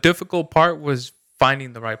the difficult part was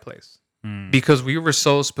finding the right place because we were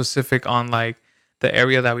so specific on like the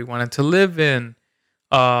area that we wanted to live in,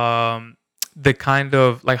 the kind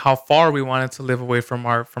of like how far we wanted to live away from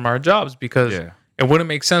our jobs, because it wouldn't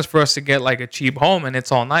make sense for us to get like a cheap home and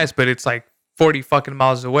it's all nice, but it's like 40 fucking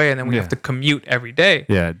miles away and then we have to commute every day.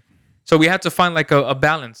 Yeah. So we had to find like a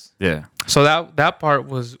balance. Yeah. So that part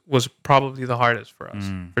was probably the hardest for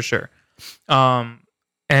us, for sure.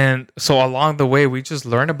 And so along the way, we just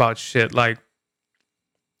learned about shit. Like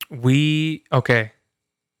I'm going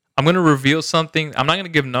to reveal something. I'm not going to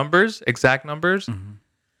give exact numbers,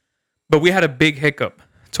 but we had a big hiccup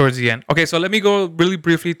towards the end. Okay. So let me go really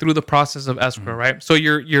briefly through the process of escrow, right? So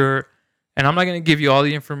you're, and I'm not going to give you all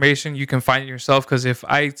the information. You can find it yourself, because if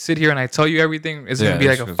I sit here and I tell you everything, it's going to be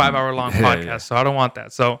like a 5-hour long podcast. Yeah. So I don't want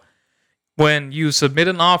that. So when you submit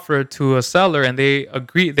an offer to a seller and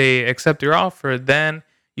they accept your offer, then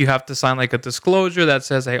you have to sign like a disclosure that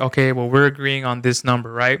says, hey, okay, well, we're agreeing on this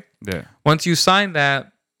number, right? Yeah. Once you sign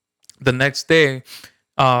that, the next day,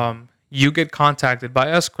 you get contacted by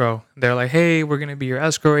escrow. They're like, hey, we're going to be your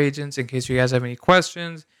escrow agents in case you guys have any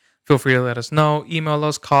questions. Feel free to let us know. Email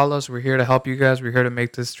us, call us. We're here to help you guys. We're here to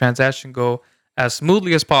make this transaction go as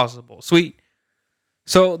smoothly as possible. Sweet.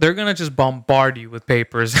 So they're going to just bombard you with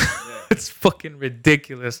papers. Yeah. It's fucking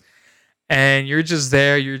ridiculous. And you're just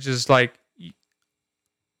there. You're just like,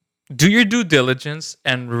 do your due diligence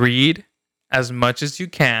and read as much as you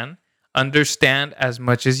can. Understand as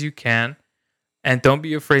much as you can. And don't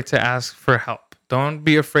be afraid to ask for help. Don't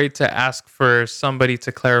be afraid to ask for somebody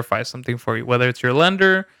to clarify something for you, whether it's your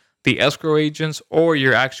lender, the escrow agents, or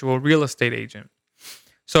your actual real estate agent.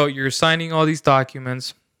 So you're signing all these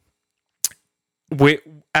documents.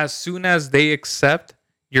 As soon as they accept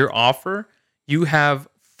your offer, you have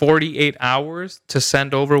 48 hours to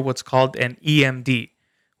send over what's called an EMD,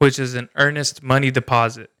 which is an earnest money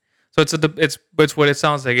deposit. So it's what it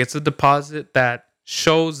sounds like. It's a deposit that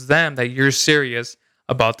shows them that you're serious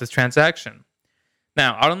about the transaction.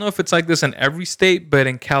 Now, I don't know if it's like this in every state, but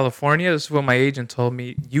in California, this is what my agent told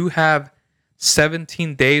me. You have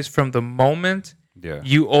 17 days from the moment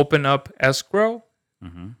you open up escrow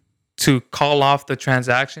to call off the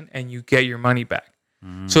transaction and you get your money back.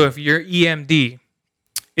 So if your EMD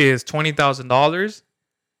is $20,000,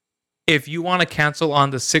 if you want to cancel on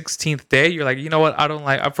the 16th day, you're like, you know what? I don't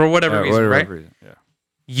like, for whatever reason, right? Yeah.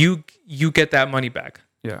 You get that money back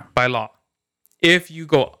by law. If you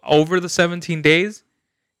go over the 17 days,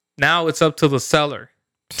 now it's up to the seller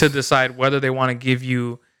to decide whether they want to give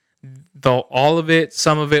you all of it,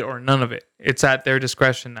 some of it, or none of it. It's at their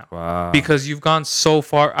discretion now. Wow. Because you've gone so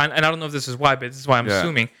far, and I don't know if this is why, but this is why I'm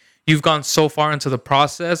assuming. You've gone so far into the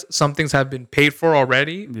process, some things have been paid for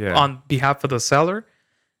already on behalf of the seller.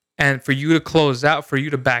 And for you to close out, for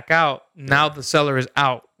you to back out, now the seller is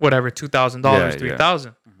out, whatever, $2,000,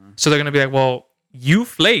 $3,000. So they're going to be like, well, you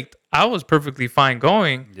flaked. I was perfectly fine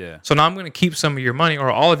going. Yeah. So now I'm going to keep some of your money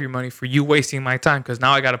or all of your money for you wasting my time, because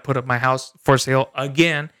now I got to put up my house for sale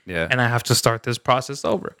again. Yeah. And I have to start this process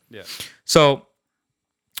over. Yeah. So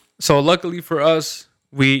luckily for us,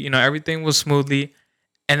 everything was smoothly,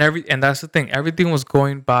 and that's the thing. Everything was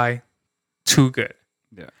going by too good.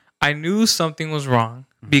 Yeah. I knew something was wrong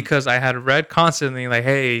because I had read constantly like,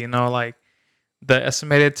 hey, like the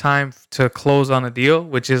estimated time to close on a deal,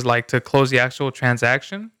 which is like to close the actual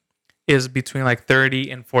transaction, is between like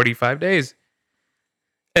 30 and 45 days.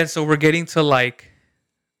 And so we're getting to like,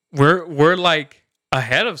 we're like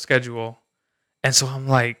ahead of schedule. And so I'm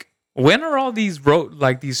like, when are all these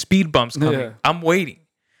these speed bumps coming? Yeah. I'm waiting.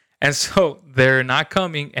 And so they're not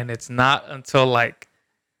coming, and it's not until like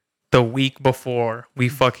the week before we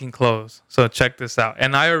fucking close. So check this out.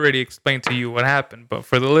 And I already explained to you what happened, but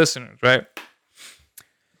for the listeners, right?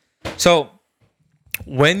 So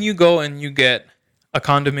when you go and you get a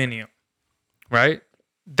condominium, right?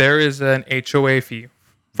 There is an HOA fee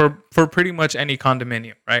for pretty much any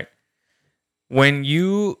condominium, right? When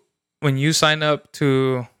you sign up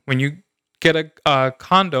to, when you get a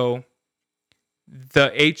condo,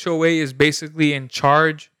 the HOA is basically in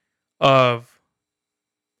charge of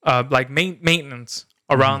like maintenance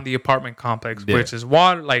around the apartment complex, which is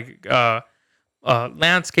water, like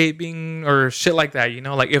landscaping or shit like that. You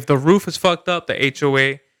know, like if the roof is fucked up, the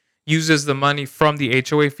HOA uses the money from the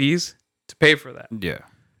HOA fees to pay for that. Yeah.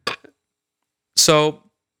 So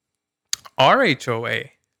our HOA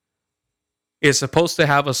is supposed to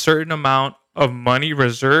have a certain amount of money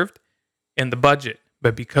reserved in the budget,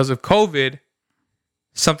 but because of COVID,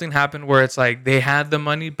 something happened where it's like they had the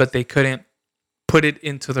money, but they couldn't put it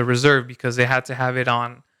into the reserve because they had to have it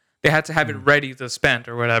on. They had to have it ready to spend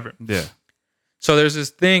or whatever. Yeah. So there's this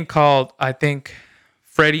thing called, I think,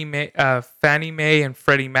 Fannie Mae and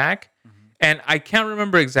Freddie Mac. And I can't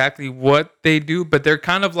remember exactly what they do, but they're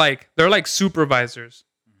kind of like, they're like supervisors,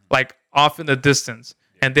 like off in the distance.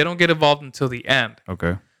 And they don't get involved until the end.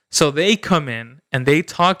 Okay. So they come in and they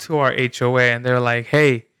talk to our HOA and they're like,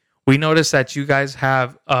 hey, we noticed that you guys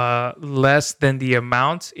have less than the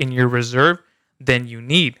amount in your reserve than you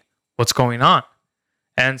need. What's going on?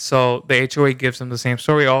 And so the HOA gives them the same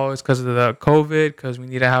story. Oh, it's because of the COVID, because we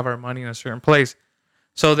need to have our money in a certain place.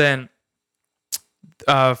 So then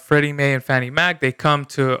Freddie Mae and Fannie Mac, they come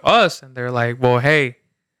to us and they're like, well, hey,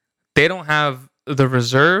 they don't have the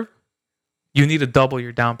reserve. You need to double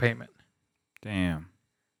your down payment. Damn.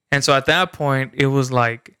 And so at that point, it was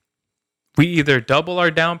like, we either double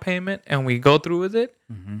our down payment and we go through with it,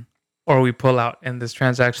 or we pull out and this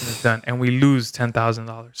transaction is done and we lose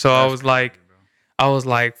 $10,000. So I was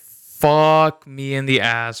like, fuck me in the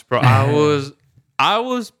ass, bro. I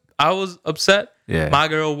was upset. Yeah. My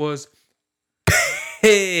girl was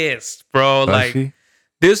pissed, bro. Like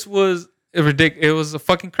this was ridiculous. It was a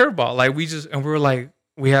fucking curveball. Like we were like,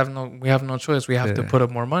 we have no choice. We have to put up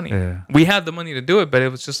more money. Yeah. We had the money to do it, but it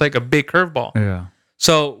was just like a big curveball. Yeah.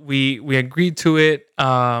 So we agreed to it.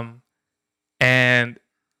 And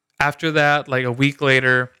after that, like a week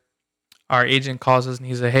later, our agent calls us and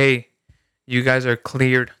he said, hey, you guys are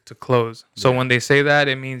cleared to close. So when they say that,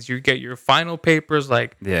 it means you get your final papers,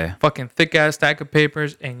 like fucking thick ass stack of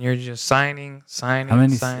papers, and you're just signing. How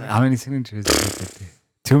many signatures?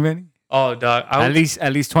 Too many? Oh, dog. At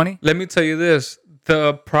least 20? Let me tell you this.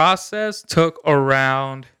 The process took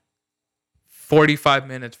around 45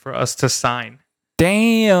 minutes for us to sign.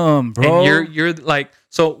 Damn, bro. And you're like,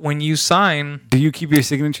 so when you sign, do you keep your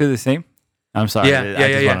signature the same? I'm sorry.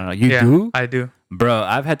 Yeah. You do? I do. Bro,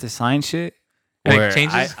 I've had to sign shit where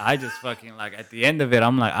I just fucking like at the end of it,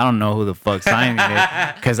 I'm like, I don't know who the fuck signing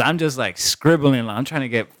it because I'm just like scribbling. Like, I'm trying to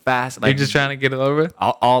get fast. Like, you're just trying to get it over with?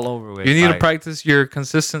 All over with. You need to practice your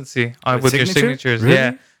consistency with your signatures. Really?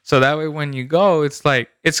 Yeah. So that way when you go, it's like,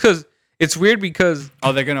 it's weird because...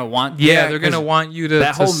 Oh, they're going to want... Yeah, they're going to want you to...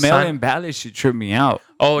 That whole mail-in ballot shit tripped me out.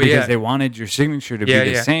 Oh, yeah. Because they wanted your signature to be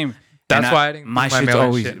the same. That's why I didn't my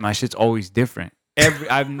shit's always different.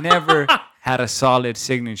 I've never had a solid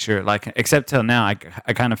signature, like except till now. I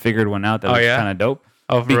kind of figured one out that was kind of dope.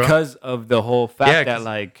 Oh, because of the whole fact that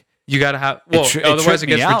like... You gotta have otherwise it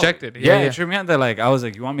gets rejected. Yeah, it tripped me out that like I was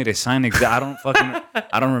like, you want me to sign I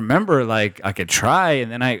don't remember. Like I could try, and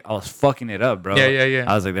then I was fucking it up, bro. Yeah.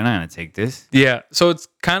 I was like, they're not gonna take this. Yeah. So it's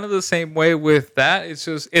kind of the same way with that.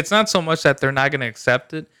 It's not so much that they're not gonna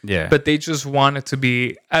accept it. Yeah. But they just want it to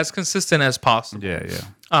be as consistent as possible.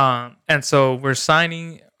 Yeah. And so we're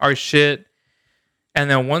signing our shit, and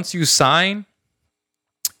then once you sign.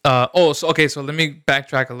 So let me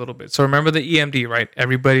backtrack a little bit. So remember the EMD, right?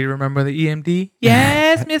 Everybody remember the EMD?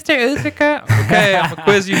 Yes, Mr. Usica. Okay, I'm gonna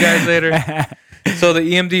quiz you guys later. So the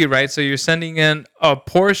EMD, right? So you're sending in a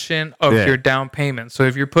portion of your down payment. So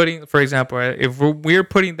if you're putting, for example, if we're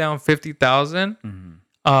putting down 50,000,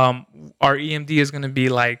 our EMD is gonna be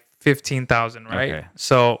like 15,000, right? Okay.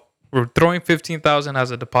 So we're throwing 15,000 as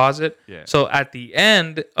a deposit. Yeah. So at the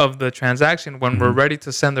end of the transaction, when we're ready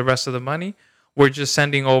to send the rest of the money, we're just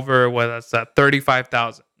sending over that's that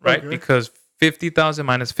 35,000, right? Okay. Because 50,000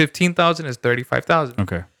 minus 15,000 is 35,000.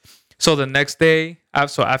 Okay. So the next day,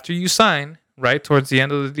 so after you sign, right, towards the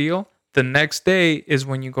end of the deal, the next day is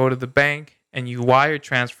when you go to the bank and you wire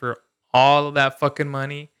transfer all of that fucking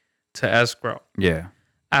money to escrow. Yeah.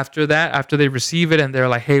 After that, after they receive it and they're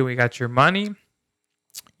like, hey, we got your money,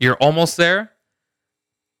 you're almost there.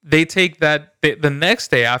 They take that the next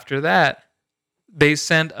day after that. They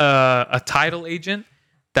send a title agent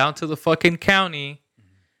down to the fucking county,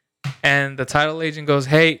 and the title agent goes,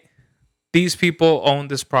 hey, these people own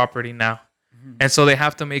this property now. And so they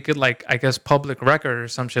have to make it like, I guess, public record or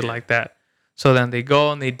some shit like that. So then they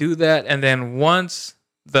go and they do that. And then once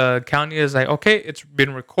the county is like, okay, it's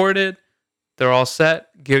been recorded, they're all set,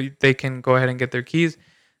 they can go ahead and get their keys.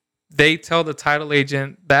 they tell the title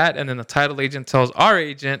agent that, and then the title agent tells our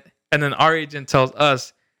agent, and then our agent tells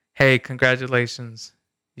us, hey, congratulations.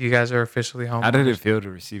 You guys are officially home. How did it feel to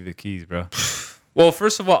receive the keys, bro? Well,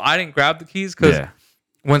 first of all, I didn't grab the keys because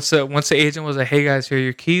once the agent was like, hey, guys, here are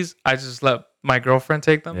your keys, I just let my girlfriend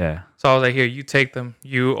take them. Yeah. So I was like, here, you take them.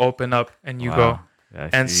 You open up and you go.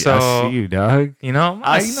 I see you, dog. You know,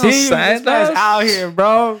 I see you. This guy's out here,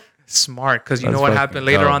 bro. Smart, because you know what happened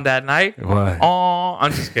later on that night? What? Oh,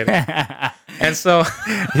 I'm just kidding. And so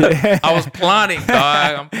I was plotting,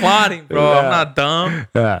 dog. I'm plotting, bro. I'm not dumb.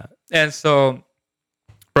 Yeah. And so,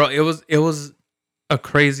 bro, it was a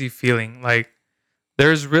crazy feeling. Like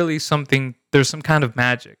there's some kind of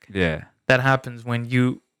magic. Yeah. That happens when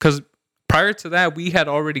because prior to that, we had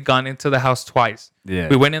already gone into the house twice. Yeah.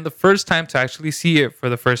 We went in the first time to actually see it for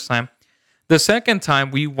the first time. The second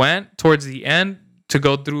time we went towards the end to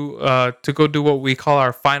go do what we call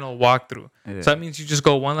our final walkthrough. Yeah. So that means you just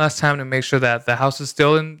go one last time to make sure that the house is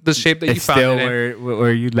still in the shape that you found it in. It's still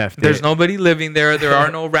where you left it. There's nobody living there. There are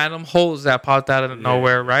no random holes that popped out of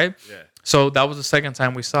nowhere, right? Yeah. So that was the second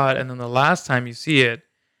time we saw it. And then the last time you see it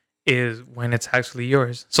is when it's actually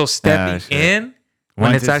yours. So stepping in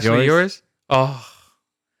when it's actually yours, oh,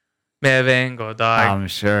 me vengo, dog. I'm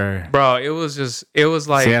sure. Bro, it was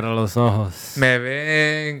like, cierra los ojos. Me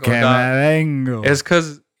vengo, que dog. Me vengo.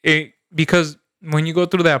 It's because when you go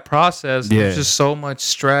through that process, there's just so much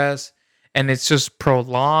stress and it's just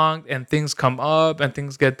prolonged and things come up and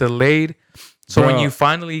things get delayed. So when you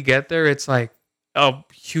finally get there, it's like a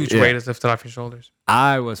huge weight is lifted off your shoulders.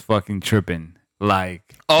 I was fucking tripping.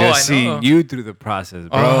 Like, just seeing you through the process,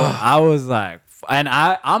 bro. I was like, and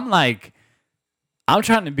I'm like, I'm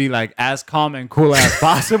trying to be like as calm and cool as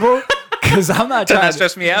possible because I'm not trying to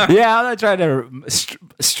stress me out. Yeah, I'm not trying to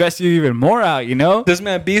stress you even more out, you know? This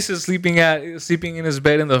man Beast is sleeping in his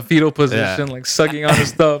bed in the fetal position, like sucking on his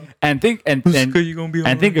stuff. And think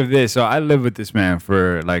of this. So I lived with this man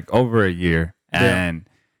for like over a year, and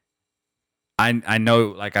I know,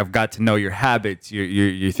 like, I've got to know your habits,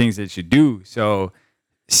 your things that you do. So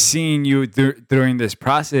seeing you during this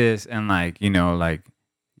process and like, you know, like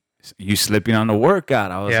you slipping on the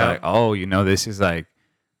workout, I was like, oh, you know, this is like,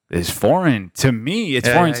 it's foreign to me. It's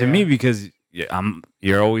foreign to me because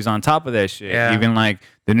you're always on top of that shit. Yeah. Even like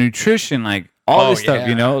the nutrition, like all this stuff,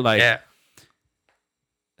 you know, like. Yeah.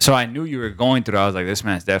 So I knew you were going through it. I was like, this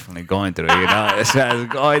man's definitely going through it, you know. This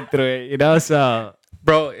man's going through it, you know. So,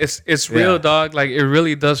 bro, it's real, dog. Like it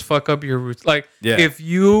really does fuck up your roots. Like if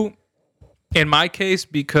you, in my case,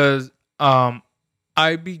 because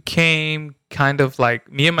I became kind of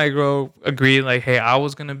like, me and my girl agreed, like, hey, I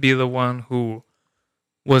was gonna be the one who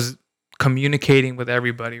was communicating with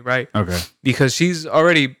everybody, right? Okay. Because she's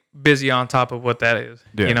already busy on top of what that is.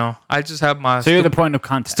 Yeah. You know, I just have my you're the point of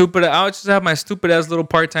contact. I would just have my stupid ass little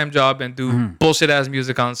part-time job and do bullshit ass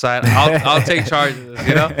music on the side. I'll take charge of this,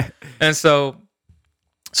 you know? And so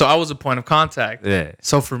I was a point of contact. Yeah.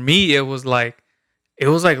 So for me, it was like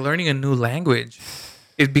learning a new language.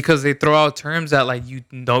 It's because they throw out terms that like you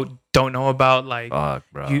don't know about. Like, fuck,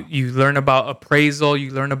 bro. You learn about appraisal,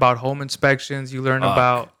 you learn about home inspections, you learn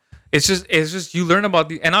about it's just you learn about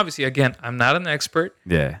the, and obviously again, I'm not an expert.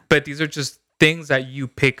 Yeah. But these are just things that you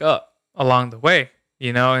pick up along the way,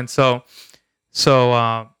 you know? And so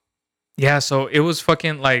it was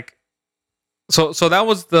fucking like so that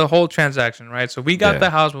was the whole transaction, right? So we got the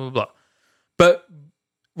house, blah blah blah. But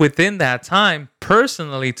within that time,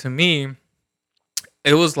 personally to me,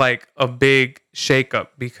 it was like a big shakeup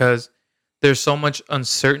because there's so much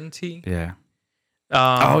uncertainty. Yeah.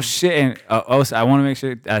 Oh shit! And also, I want to make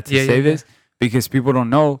sure to say this because people don't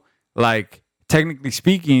know. Like, technically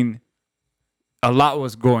speaking, a lot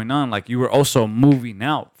was going on. Like, you were also moving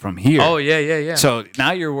out from here. Oh yeah. So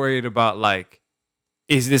now you're worried about like,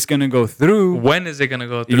 is this gonna go through? When is it gonna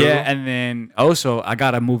go through? Yeah, and then also I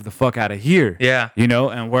gotta move the fuck out of here. Yeah, you know,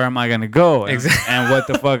 and where am I gonna go? Exactly. And what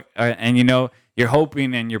the fuck? And you know, you're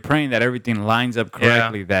hoping and you're praying that everything lines up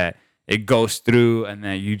correctly. That it goes through and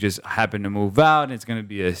then you just happen to move out and it's going to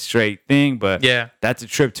be a straight thing. But that's a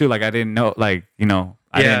trip too. Like I didn't know, like, you know,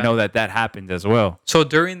 I didn't know that happened as well. So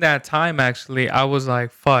during that time, actually, I was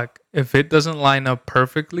like, fuck, if it doesn't line up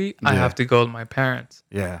perfectly, I have to go to my parents.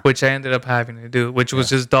 Yeah. Which I ended up having to do, which was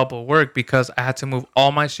just double work because I had to move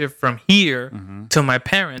all my shit from here to my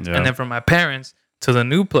parents and then from my parents to the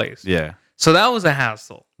new place. Yeah. So that was a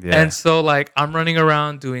hassle. Yeah. And so like I'm running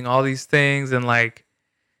around doing all these things and like,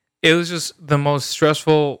 it was just the most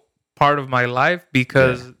stressful part of my life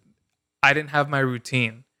because I didn't have my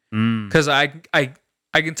routine. Because I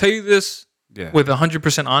can tell you this with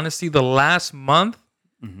 100% honesty. The last month,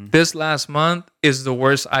 this last month is the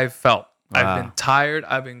worst I've felt Wow. I've been tired.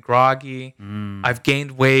 I've been groggy. I've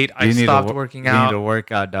gained weight. I stopped working out. You need a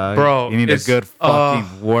workout, dog. Bro, you need a good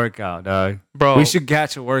fucking workout, dog. Bro, we should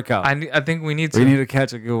catch a workout. I think we need to. We need to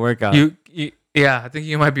catch a good workout. Yeah, I think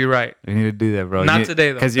you might be right. We need to do that, bro. Not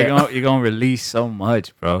today, though. Because you're gonna release so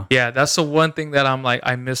much, bro. Yeah, that's the one thing that I'm like,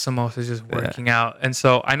 I miss the most is just working out. And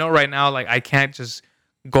so I know right now, like, I can't just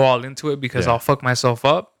go all into it because I'll fuck myself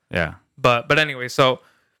up. Yeah. But anyway, so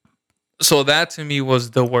that to me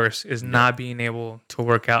was the worst, is not being able to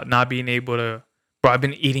work out, not being able to. Bro, I've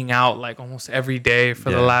been eating out like almost every day for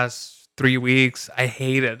the last 3 weeks. I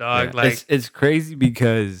hate it, dog. Yeah. Like, it's crazy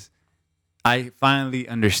because I finally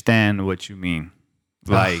understand what you mean.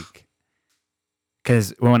 Like,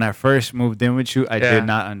 because when I first moved in with you, I did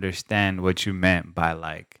not understand what you meant by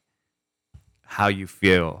like how you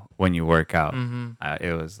feel when you work out.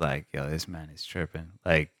 It was like, yo, this man is tripping.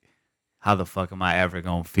 Like, how the fuck am I ever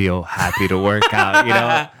gonna feel happy to work out? You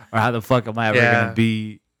know, or how the fuck am I ever gonna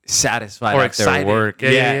be satisfied or after excited. Work?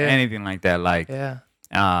 Anything like that. Like,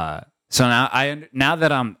 so now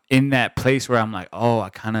that I'm in that place where I'm like, oh, I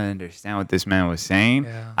kind of understand what this man was saying.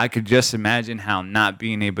 Yeah. I could just imagine how not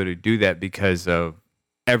being able to do that because of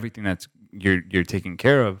everything that's you're taking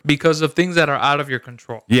care of. Because of things that are out of your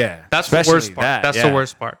control. Yeah. That's the worst part. That's the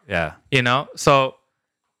worst part. Yeah. You know? So,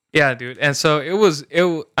 yeah, dude. And so it was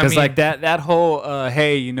because like that whole,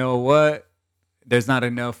 hey, you know what? There's not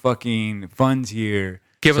enough fucking funds here.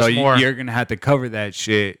 Give us more. You're going to have to cover that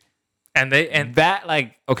shit. And that,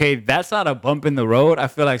 like, okay, that's not a bump in the road. I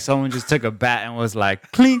feel like someone just took a bat and was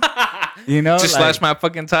like, clink, you know? Just like, slashed my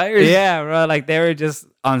fucking tires. Yeah, bro. Like, they were just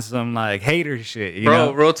on some, like, hater shit, you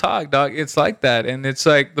know? Real talk, dog. It's like that. And it's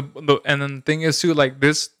like, and then the thing is, too, like,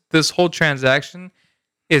 this whole transaction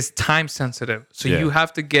is time sensitive. So you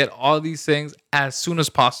have to get all these things as soon as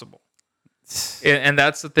possible. And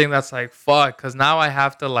that's the thing that's like, fuck. Because now I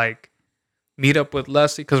have to, like, meet up with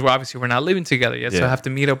Leslie, because we're not living together yet. So I have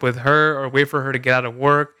to meet up with her or wait for her to get out of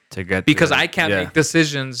work because I can't make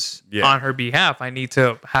decisions on her behalf. I need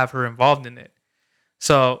to have her involved in it.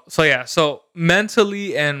 So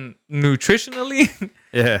mentally and nutritionally,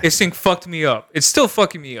 this thing fucked me up. It's still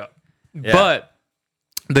fucking me up. Yeah. But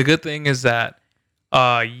the good thing is that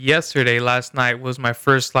last night was my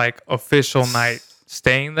first like official night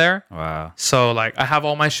staying there. Wow. So like I have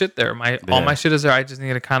all my shit there. All my shit is there. I just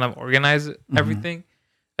need to kind of organize everything.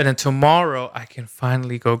 And then tomorrow I can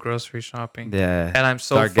finally go grocery shopping. Yeah. And I'm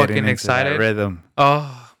so fucking excited. Rhythm.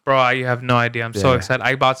 Oh, bro, you have no idea. I'm so excited.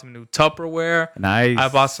 I bought some new Tupperware. Nice. I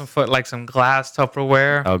bought some glass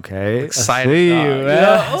Tupperware. Okay. Excited. I see you,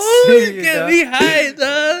 man. Oh, get me high,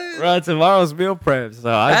 dog. Bro, tomorrow's meal prep. So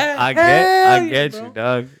I get you,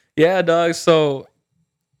 dog. Yeah, dog. So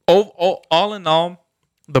all in all,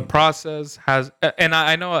 the process has, and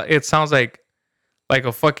I know it sounds like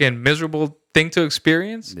a fucking miserable thing to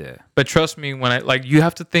experience. Yeah. But trust me, when you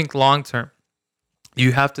have to think long term.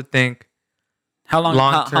 You have to think. How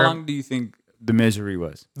long do you think the misery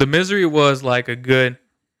was? The misery was like a good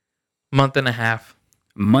month and a half.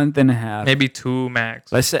 Maybe 2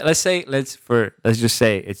 max. Let's just say it's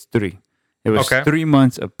 3. It was 3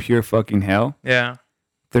 months of pure fucking hell. Yeah.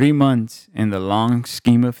 3 months in the long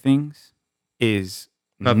scheme of things is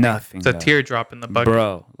nothing. It's a teardrop in the bucket.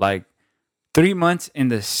 Bro, like 3 months in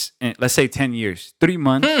let's say 10 years. 3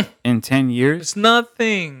 months in 10 years. It's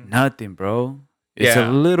nothing. Nothing, bro. It's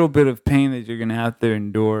a little bit of pain that you're going to have to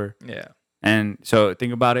endure. Yeah. And so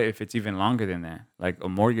think about it if it's even longer than that. Like a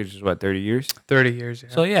mortgage is what, 30 years? 30 years, yeah.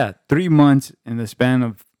 So 3 months in the span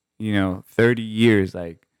of, 30 years,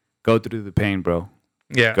 like go through the pain, bro.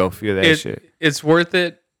 Yeah. Go feel that shit. It's worth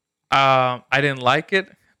it. I didn't like it.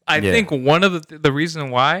 I think one of the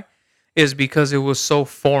reason why is because it was so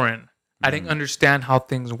foreign. I didn't understand how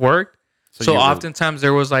things worked. So oftentimes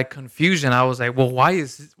there was like confusion. I was like, well, why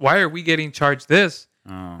are we getting charged this?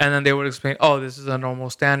 Oh. And then they would explain, oh, this is a normal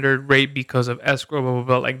standard rate because of escrow, blah,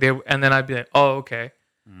 blah, blah. And then I'd be like, oh, okay.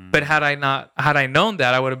 But had I known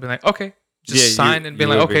that, I would have been like, okay, just sign and be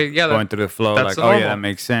like, okay, going through the flow, like, oh, yeah, that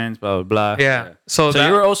makes sense, blah, blah, blah. Yeah. So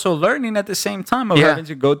you were also learning at the same time of having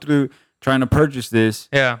to go through trying to purchase this.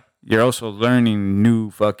 Yeah. You're also learning new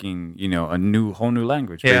fucking, whole new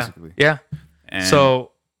language, basically. Yeah. And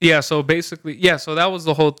so basically, so that was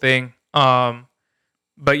the whole thing.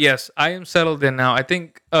 But yes, I am settled in now. I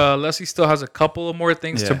think Leslie still has a couple of more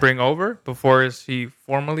things to bring over before she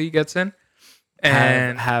formally gets in.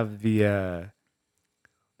 And have the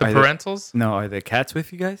parentals? Are the cats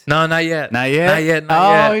with you guys? No, not yet. Not yet.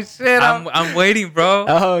 Oh shit! I'm waiting, bro.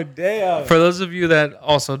 Oh damn! For those of you that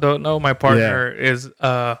also don't know, my partner is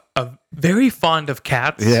very fond of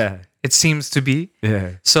cats. Yeah. It seems to be.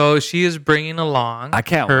 Yeah. So she is bringing along her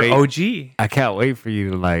OG. I can't wait for you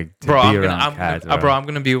to be around cats, bro. I'm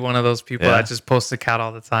gonna be one of those people that just posts a cat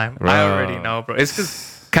all the time. Bro. I already know, bro. It's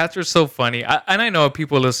because cats are so funny. And I know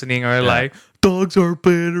people listening are like, dogs are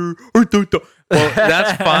better. Well,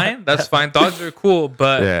 that's fine. That's fine. Dogs are cool,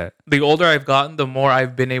 but the older I've gotten, the more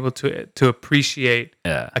I've been able to appreciate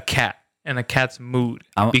a cat and a cat's mood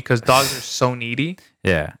because dogs are so needy.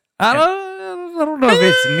 Yeah. I don't know if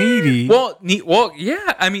it's needy. Well,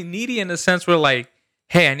 yeah. I mean, needy in the sense where like,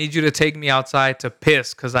 hey, I need you to take me outside to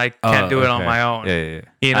piss because I can't do it on my own. Yeah.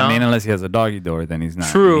 You know? I mean, unless he has a doggy door, then he's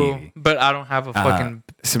not true. needy. But I don't have a fucking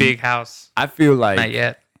big house. I feel like not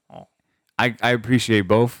yet. I appreciate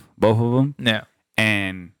both of them. Yeah.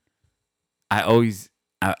 And I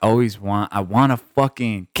want a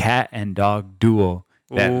fucking cat and dog duo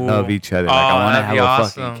that love each other. Like I want to have a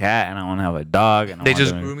fucking cat and I want to have a dog, and they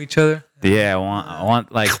just groom each other. Yeah, I want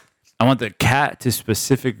the cat to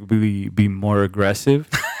specifically be more aggressive.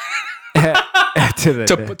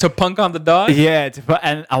 to punk on the dog. Yeah,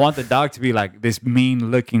 and I want the dog to be like this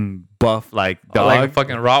mean looking buff like dog, like a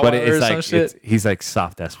fucking Rottweiler or some shit. He's like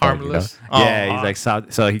soft as fuck, harmless. You know? Yeah, he's like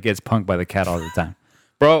soft, so he gets punked by the cat all the time.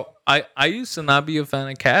 Bro, I used to not be a fan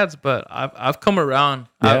of cats, but I've come around.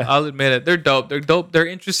 Yeah. I'll admit it. They're dope. They're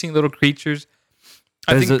interesting little creatures.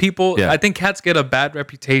 I think cats get a bad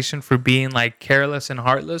reputation for being like careless and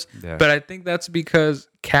heartless. Yeah. But I think that's because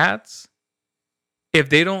cats, if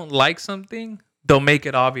they don't like something, they'll make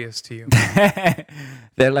it obvious to you.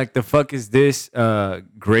 They're like, the fuck is this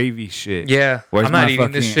gravy shit? Yeah. I'm not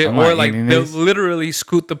eating this shit. Or like they'll literally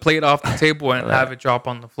scoot the plate off the table and have it drop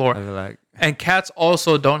on the floor. And cats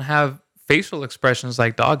also don't have facial expressions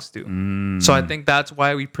like dogs do. So I think that's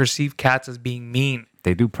why we perceive cats as being mean.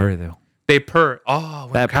 They do purr though. They purr. Oh,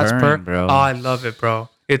 when cats purr, bro. Oh, I love it, bro.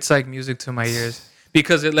 It's like music to my ears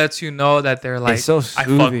because it lets you know that they're like, so I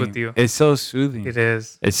fuck with you. It's so soothing. It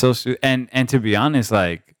is. It's so soothing. And to be honest,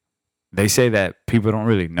 like they say that people don't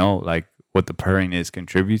really know like what the purring is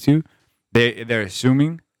contribute to. They're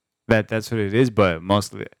assuming that that's what it is, but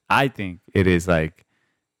mostly I think it is like,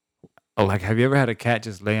 have you ever had a cat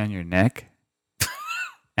just lay on your neck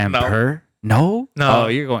and purr? No. Oh,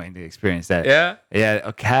 you're going to experience that. Yeah. Yeah.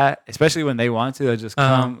 A cat, especially when they want to, they'll just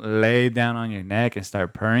come lay down on your neck and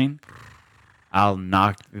start purring. I'll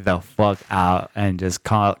knock the fuck out and just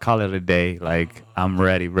call it a day. Like I'm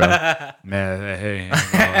ready, bro. Yeah.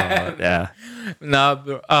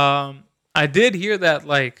 No, I did hear that,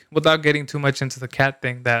 like, without getting too much into the cat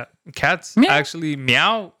thing, that cats actually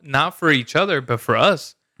meow not for each other but for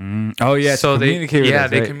us. Oh yeah. So they communicate with us.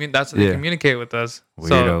 That's what they communicate with us.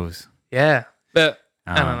 Weirdos. So, yeah, but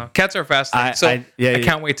I don't know. Cats are fascinating. I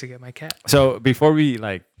can't wait to get my cat. So before we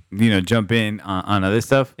jump in on other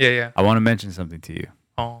stuff, yeah, I want to mention something to you.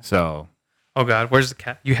 Oh God, where's the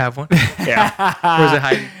cat? You have one? Yeah. Where's it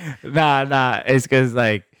hiding? Nah. It's because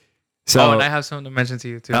and I have something to mention to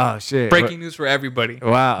you too. Oh shit! Breaking news for everybody.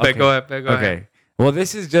 Wow. Okay. Go ahead. Well,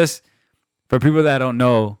 this is just for people that don't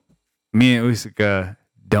know. Me and Usica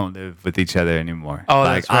don't live with each other anymore. Oh,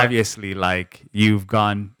 that's right. Obviously, you've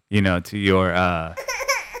gone, to your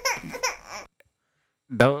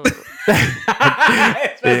don't.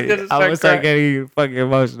 I was start getting fucking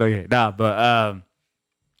emotional here. Nah, but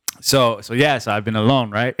so I've been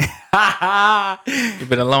alone, right? You've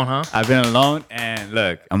been alone, huh? I've been alone, and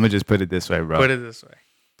look, I'm gonna just put it this way, bro. Put it this way.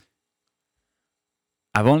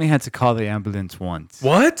 I've only had to call the ambulance once.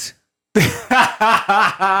 What?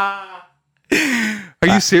 Are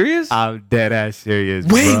you serious? I'm dead ass serious.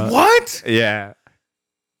 Wait, bro. what? Yeah.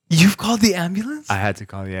 You've called the ambulance? I had to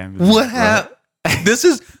call the ambulance. What happened? This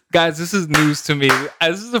is news to me.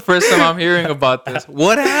 This is the first time I'm hearing about this.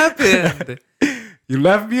 What happened? You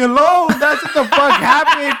left me alone. That's what the fuck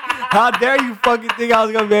happened. How dare you fucking think I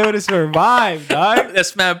was going to be able to survive, dog?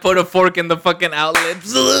 This man put a fork in the fucking outlet.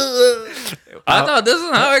 I thought this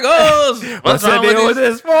is how it goes. What's wrong with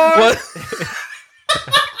this fork?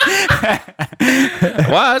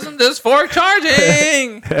 Why isn't this fork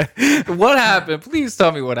charging? What happened? Please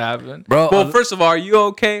tell me what happened. Bro, well, first of all, are you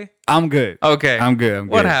okay? I'm good. Okay. I'm good.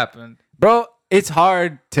 What happened? Bro, it's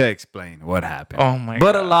hard to explain what happened. Oh my god.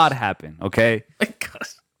 But a lot happened, okay? Oh my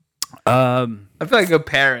gosh. I feel like a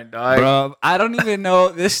parent, dog. Bro, I don't even know.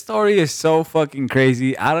 This story is so fucking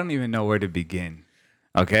crazy. I don't even know where to begin.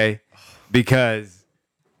 Okay? Because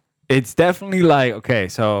it's definitely okay,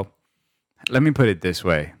 so let me put it this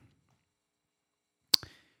way.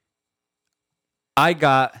 I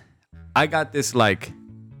got this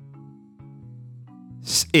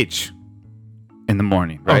itch in the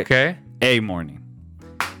morning, right? Okay. A morning.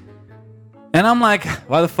 And I'm like,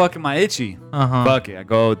 why the fuck am I itchy? Fuck it. I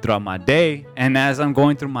go throughout my day. And as I'm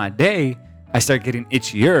going through my day, I start getting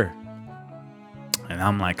itchier. And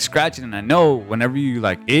I'm like scratching. And I know whenever you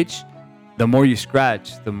like itch, the more you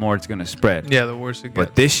scratch, the more it's going to spread. Yeah, the worse it gets.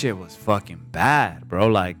 But this shit was fucking bad, bro.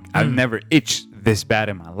 Like, I've never itched this bad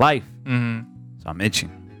in my life. So I'm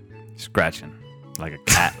itching, scratching like a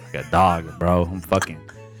cat, like a dog, bro. I'm fucking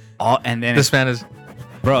and then this man is,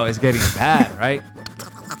 bro, it's getting bad, right?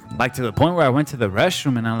 Like to the point where I went to the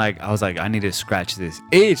restroom and I was like, I need to scratch this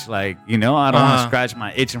itch. Like, I don't want to scratch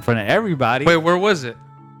my itch in front of everybody. Wait, where was it?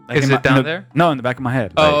 Like is it down there? No, in the back of my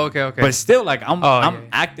head. Oh, okay. But still, like, I'm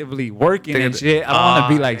actively working and shit. I don't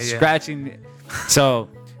want to be like scratching. So,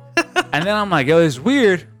 and then I'm like, yo, it's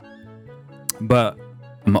weird. But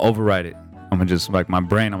I'm gonna override it. I'm gonna just like I'm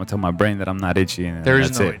gonna tell my brain that I'm not itchy. And there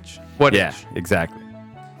is no itch. What itch? Yeah, exactly.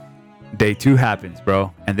 Day 2 happens,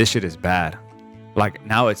 bro, and this shit is bad. Like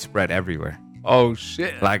now it's spread everywhere. Oh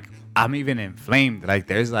shit! Like I'm even inflamed. Like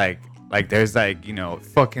there's like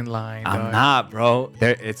fucking lying. I'm dog. not, bro.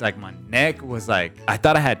 It's like my neck was like I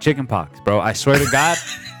thought I had chicken pox, bro. I swear to God,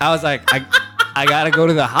 I was like I gotta go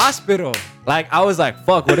to the hospital. Like I was like,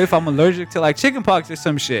 fuck. What if I'm allergic to like chicken pox or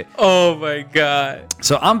some shit? Oh my God.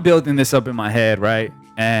 So I'm building this up in my head, right?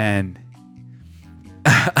 And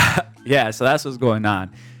yeah, so that's what's going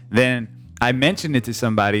on. Then I mentioned it to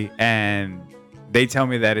somebody and they tell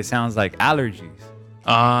me that it sounds like allergies.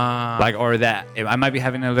 Like, or that I might be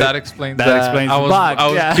having a... That explains that. Explains I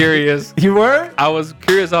was curious. You were? I was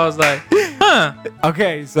curious. I was like, huh.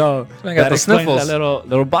 Okay, so I got that the explains sniffles. that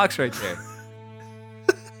little box right there.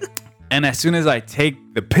 And as soon as I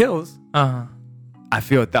take the pills, I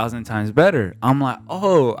feel 1,000 times better. I'm like,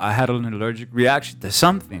 oh, I had an allergic reaction to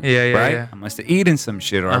something. Yeah, right? Yeah. I must have eaten some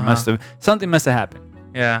shit, or something must have happened.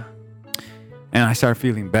 Yeah. And I start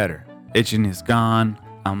feeling better. Itching is gone.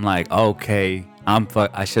 I'm like, okay,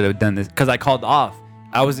 I should have done this because I called off.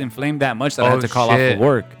 I was inflamed that much that I had to call off for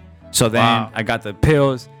work. So then I got the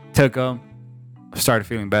pills, took them, started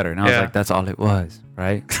feeling better, and I was like, that's all it was,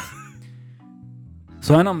 right?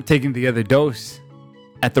 So then I'm taking the other dose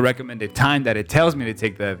at the recommended time that it tells me to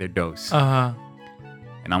take the other dose.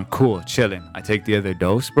 And I'm cool, chilling. I take the other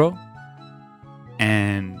dose, bro.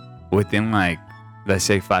 And within like, let's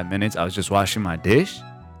say 5 minutes, I was just washing my dish.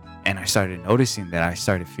 And I started noticing that I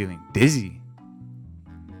started feeling dizzy.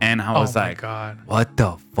 And I was like, God, what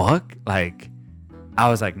the fuck? Like, I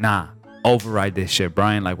was like, nah, override this shit,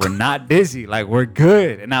 Brian. Like, we're not dizzy. Like, we're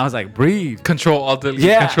good. And I was like, breathe. Control Alt Delete.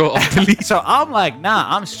 Yeah. Control Alt Delete. So I'm like,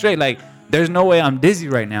 nah, I'm straight. Like, there's no way I'm dizzy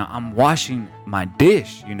right now. I'm washing my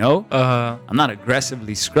dish, I'm not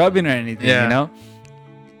aggressively scrubbing or anything,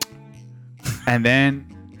 And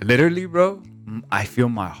then, literally, bro, I feel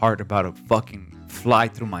my heart about to fucking fly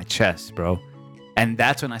through my chest, bro. And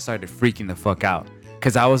that's when I started freaking the fuck out.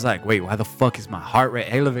 Because I was like, wait, why the fuck is my heart rate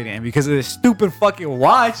elevating? And because of this stupid fucking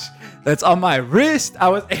watch that's on my wrist, I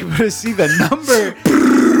was able to see the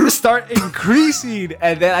number start increasing.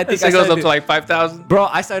 And then I think it goes up to like 5,000. Bro,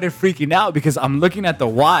 I started freaking out because I'm looking at the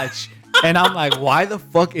watch and I'm like, why the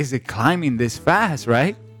fuck is it climbing this fast,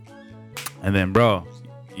 right? And then, bro,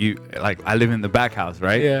 I live in the back house,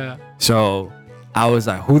 right? Yeah. So I was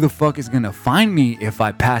like, who the fuck is gonna find me if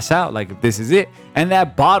I pass out? Like, if this is it. And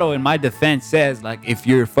that bottle, in my defense, says, like, if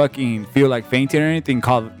you're fucking feel like fainting or anything,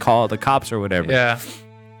 call the cops or whatever. Yeah.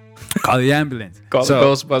 Call the ambulance. Call the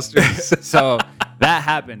Ghostbusters. So that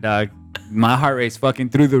happened, dog. My heart rate's fucking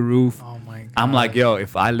through the roof. Oh my God. I'm like, yo,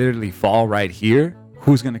 if I literally fall right here,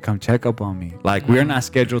 who's gonna come check up on me? Like, we're not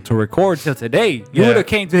scheduled to record till today. You would have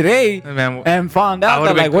came today and found out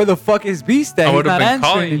that, like, where the fuck is Beast at? I would have been answering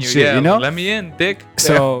calling you. shit, Yeah, let me in, dick.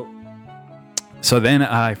 So then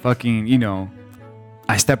I fucking,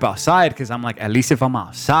 I step outside because I'm like, at least if I'm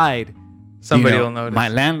outside, somebody will notice. My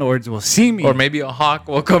landlords will see me. Or maybe a hawk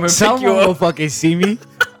will come and pick you up. Someone will fucking see me.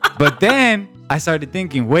 But then I started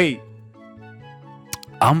thinking, wait,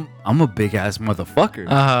 I'm a big ass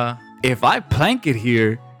motherfucker. If I plank it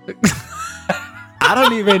here,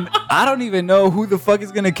 I don't even know who the fuck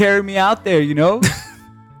is gonna carry me out there,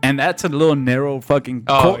 And that's a little narrow fucking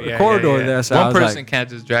corridor there. So one person can't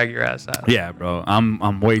just drag your ass out. Yeah, bro.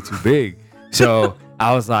 I'm way too big. So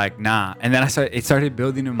I was like, nah. And then it started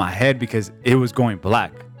building in my head because it was going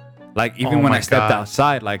black. Like, even when I stepped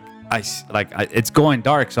outside, it's going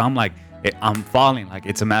dark. So I'm like, I'm falling. Like,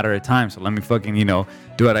 it's a matter of time. So let me fucking, do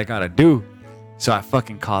what I gotta do. So I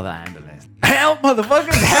fucking call the ambulance. Help,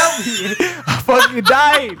 motherfuckers, help me. I fucking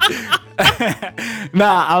died.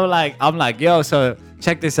 Nah, I'm like, yo, so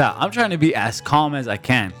check this out. I'm trying to be as calm as I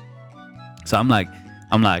can. So I'm like, he's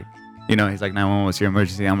like, 911, what's your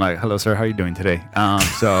emergency? I'm like, hello, sir, how are you doing today?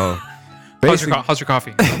 So How's your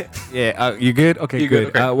coffee? Yeah, you good? Okay, you good.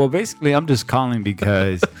 Okay. Well, basically, I'm just calling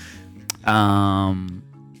because I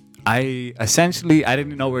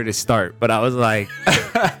didn't know where to start, but I was like,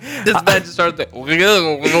 this man just started talking. I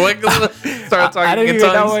didn't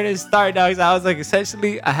even know where to start, dogs. I was like,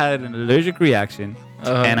 essentially, I had an allergic reaction,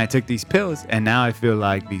 and I took these pills, and now I feel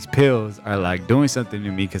like these pills are like doing something to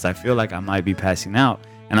me because I feel like I might be passing out.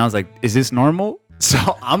 And I was like, is this normal? So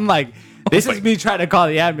I'm like, this is me trying to call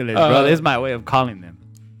the ambulance, bro. This is my way of calling them.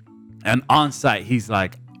 And on site, he's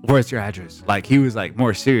like, where's your address? Like, he was like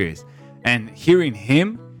more serious. And hearing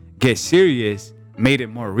him get serious made it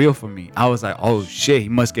more real for me. I was like, oh shit, he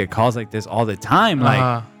must get calls like this all the time.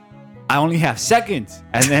 Like, I only have seconds.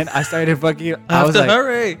 And then I started fucking, I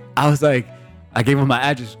was like, I gave him my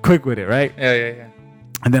address quick with it, right? Yeah.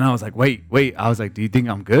 And then I was like, wait. I was like, do you think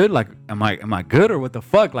I'm good? Like, am I good or what the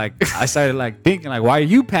fuck? Like, I started like thinking like, why are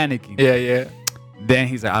you panicking? Yeah. Then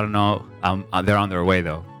he's like, I don't know. They're on their way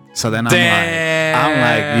though. So then I'm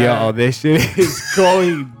like, yo, this shit is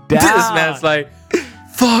going down. This man's like,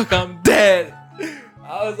 fuck, I'm dead.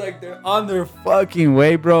 I was like, they're on their fucking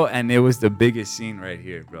way, bro. And it was the biggest scene right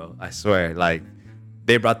here, bro. I swear. Like,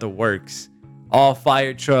 they brought the works. All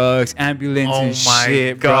fire trucks, ambulance and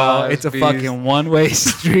shit, bro. It's a fucking one-way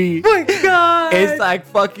street. Oh my God. It's like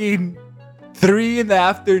fucking 3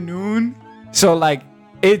 p.m. So, like,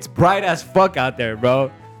 it's bright as fuck out there,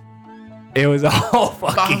 bro. It was a whole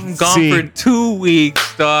fucking I'm gone scene. for 2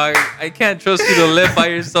 weeks, dog. I can't trust you to live by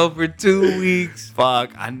yourself for 2 weeks.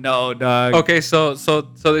 Fuck, I know, dog. Okay, so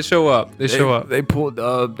they show up. They pulled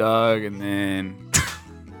up, dog, and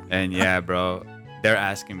yeah, bro. They're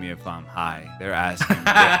asking me if I'm high. They're asking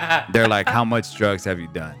me. They're like, how much drugs have you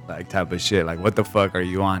done? Like, type of shit. Like, what the fuck are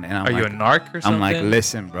you on? And are you a narc or something? I'm like,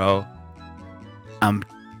 listen, bro.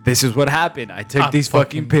 This is what happened. I took these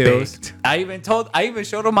fucking pills. Baked. I even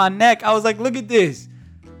showed them my neck. I was like, look at this.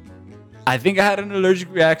 I think I had an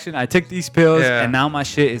allergic reaction. I took these pills, and now my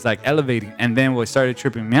shit is like elevating. And then what started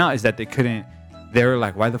tripping me out is that they were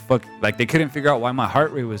like, why the fuck? Like, they couldn't figure out why my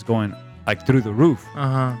heart rate was going like through the roof.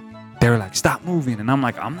 They were like, stop moving. And I'm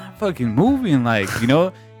like, I'm not fucking moving. Like, you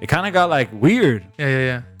know, it kind of got like weird.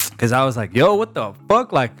 Yeah. Because I was like, yo, what the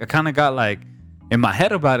fuck? Like, I kind of got like in my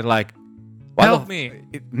head about it. Like, help me.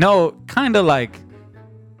 No, kind of like,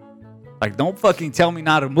 don't fucking tell me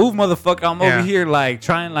not to move, motherfucker. I'm over here like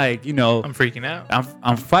trying like, you know. I'm freaking out.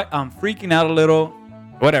 I'm freaking out a little.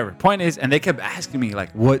 Whatever. Point is, and they kept asking me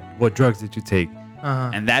like, what drugs did you take?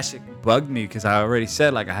 And that shit bugged me because I already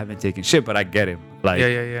said like I haven't taken shit, but I get it. Like,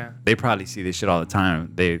 yeah. They probably see this shit all the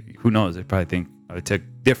time. Who knows? They probably think I took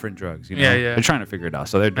different drugs. You know? Yeah. They're trying to figure it out,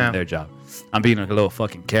 so they're doing their job. I'm being like a little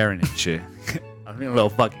fucking Karen and shit. I'm being a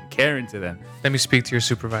little fucking Karen to them. Let me speak to your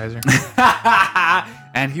supervisor.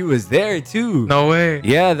 And he was there too. No way.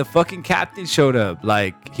 Yeah, the fucking captain showed up.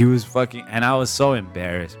 Like, he was fucking, and I was so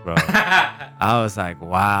embarrassed, bro. I was like,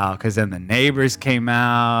 wow. Because then the neighbors came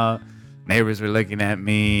out. Neighbors were looking at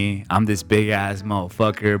me. I'm this big ass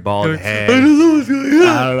motherfucker, bald head. I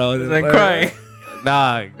don't know. Like crying.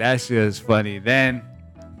 Nah, that shit was funny. Then,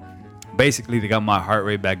 basically, they got my heart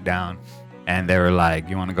rate back down. And they were like,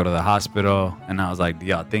 you want to go to the hospital? And I was like, do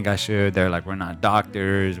y'all think I should? They're like, we're not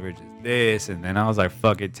doctors. We're just this. And then I was like,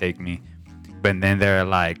 fuck it, take me. But then they're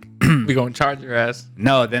like, we gonna charge your ass.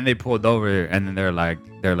 No, then they pulled over. And then they're like,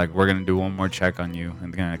 we're going to do one more check on you.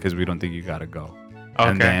 Because we don't think you got to go. Okay.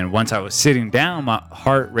 And then once I was sitting down, my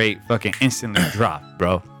heart rate fucking instantly dropped,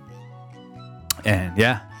 bro. And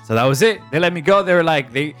yeah, so that was it. They let me go. They were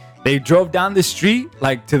like, they drove down the street,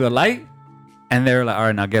 like to the light. And they were like, all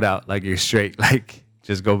right, now get out. Like, you're straight. Like,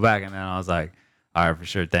 just go back. And then I was like, all right, for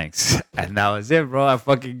sure. Thanks. And that was it, bro. I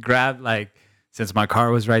fucking grabbed, like, since my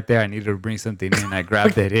car was right there, I needed to bring something in. I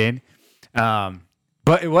grabbed it in.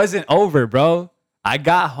 But it wasn't over, bro. I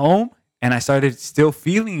got home and I started still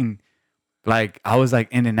feeling like I was like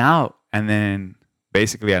in and out. And then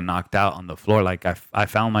basically I knocked out on the floor. Like, I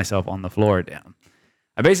found myself on the floor. Damn.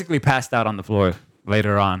 I basically passed out on the floor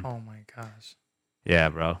later on. Oh, my gosh. Yeah,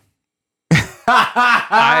 bro. You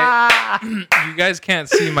guys can't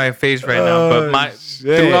see my face right now, but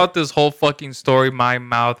throughout this whole fucking story, my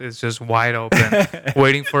mouth is just wide open,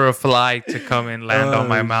 waiting for a fly to come and land on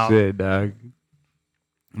my mouth. Shit, dog.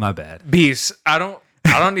 My bad. Beast, I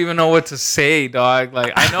don't even know what to say, dog.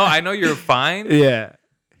 Like, I know you're fine. Yeah.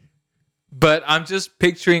 But I'm just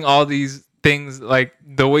picturing all these things, like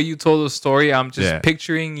the way you told the story. I'm just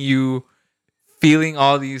picturing you feeling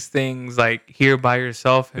all these things, like here by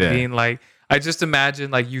yourself and being like. I just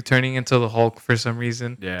imagine like you turning into the Hulk for some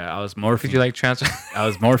reason. Yeah, I was morphing. Could you like I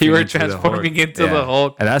was morphing. You were transforming into the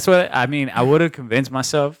Hulk. And that's what I mean. I would have convinced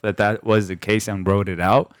myself that was the case and wrote it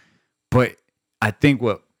out. But I think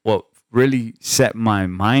what really set my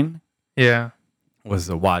mind was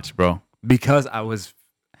the watch, bro. Because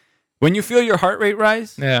when you feel your heart rate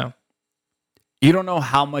rise, you don't know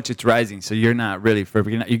how much it's rising, so you're not really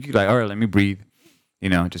freaking out. You could like, all right, let me breathe.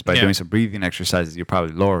 Just by doing some breathing exercises, you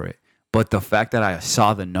probably lower it. But the fact that I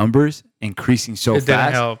saw the numbers increasing so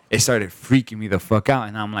fast, it started freaking me the fuck out.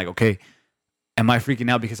 And I'm like, okay, am I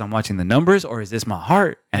freaking out because I'm watching the numbers, or is this my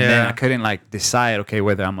heart? And then I couldn't like decide, okay,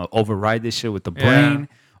 whether I'm gonna override this shit with the brain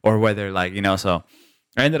or whether like, so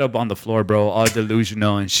I ended up on the floor, bro, all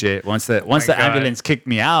delusional and shit. Once the ambulance kicked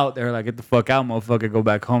me out, they were like, get the fuck out, motherfucker, go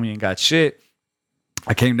back home, you ain't got shit.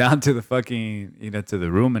 I came down to the fucking, to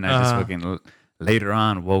the room, and I just fucking later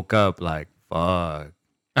on woke up like, fuck.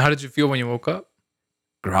 How did you feel when you woke up?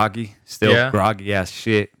 Groggy, still groggy ass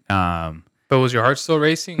shit. But was your heart still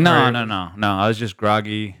racing? No. I was just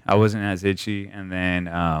groggy. I wasn't as itchy, and then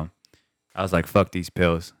I was like, "Fuck these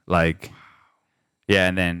pills!" Like,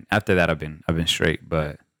 and then after that, I've been straight.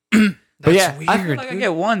 But weird, I feel like I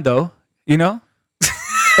get one though.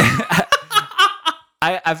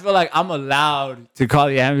 I feel like I'm allowed to call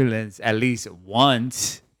the ambulance at least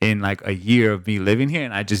once in like a year of me living here,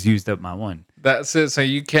 and I just used up my one. That's it. So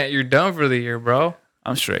you're done for the year, bro.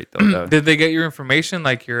 I'm straight though. Did they get your information,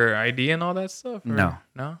 like your ID and all that stuff? Or?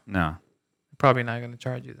 No. Probably not going to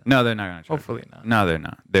charge you then. No, they're not going to charge. Hopefully not. No, they're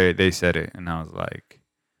not. They said it, and I was like,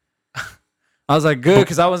 good,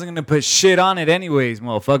 because I wasn't going to put shit on it anyways,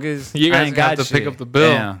 motherfuckers. You guys got to pick up the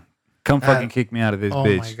bill. Yeah. Come fucking kick me out of this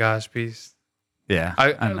bitch. Oh my gosh, peace. Yeah,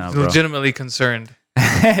 I know, legitimately concerned.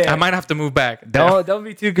 I might have to move back. Don't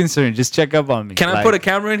be too concerned. Just check up on me. Can I put a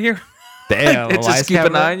camera in here? Damn, just keep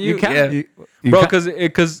an eye on you. Bro,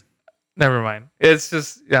 because never mind. It's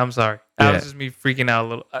just I'm sorry. That was just me freaking out a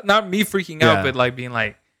little. Not me freaking out, but like being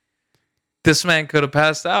like, this man could have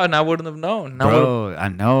passed out and I wouldn't have known. Bro, I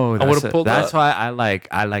know. I would have pulled up. That's why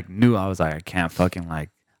I knew. I was like, I can't fucking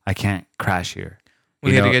I can't crash here.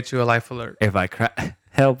 We need to get you a life alert. If I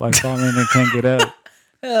help, I'm falling and can't get up.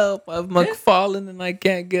 Help, I'm falling and I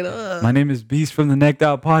can't get up. My name is Beast from the Necked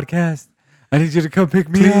Out Podcast. I need you to come pick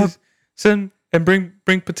me up. Send and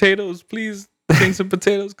bring potatoes, please. Bring some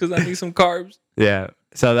potatoes because I need some carbs. Yeah.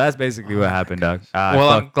 So that's basically what happened, dog.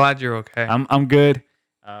 I'm glad you're okay. I'm good.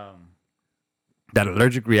 That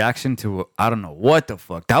allergic reaction to I don't know what the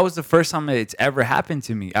fuck. That was the first time it's ever happened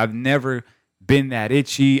to me. I've never been that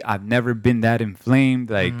itchy. I've never been that inflamed.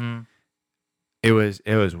 Like it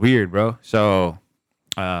was weird, bro. So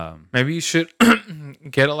maybe you should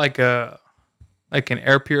get like an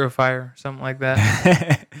air purifier, something like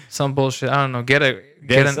that. Some bullshit. I don't know. Get an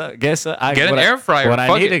air fryer. What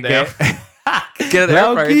I need to get. Get an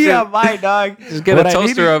air fryer. Yeah, my dog. Just get a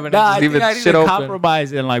toaster oven and just leave it shit open.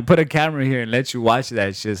 Compromise and like put a camera here and let you watch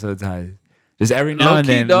that shit sometimes. Just every now and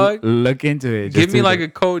then, look into it. Give me like a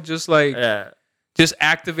code, just like just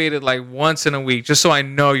activate it like once in a week, just so I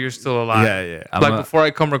know you're still alive. Yeah. Before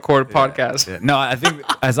I come record a podcast. Yeah. No, I think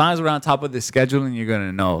as long as we're on top of the scheduling, you're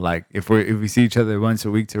gonna know. Like if we see each other once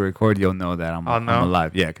a week to record, you'll know that I'm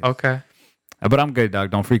alive. Yeah. Okay. But I'm good,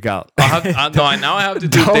 dog. Don't freak out. Now I have to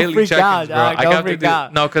do daily check-ins, bro. Don't freak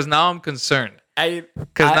out. No, because now I'm concerned.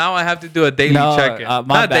 Because now I have to do a daily check-in.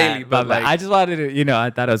 Not daily, but like... I just wanted to,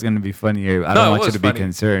 I thought it was going to be funnier. I don't want you to be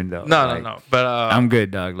concerned, though. No. But I'm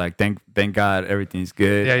good, dog. Like, thank God everything's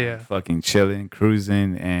good. Yeah. Fucking chilling,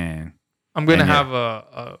 cruising, and... I'm going to have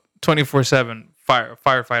a 24/7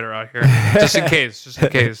 firefighter out here. Just in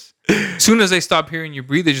case. As soon as they stop hearing you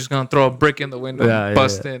breathe, they're just going to throw a brick in the window and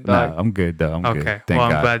bust in, dog. No, I'm good, though. I'm good. Okay. Well,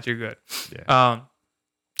 I'm glad you're good. Yeah.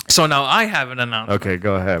 So now I have an announcement. Okay,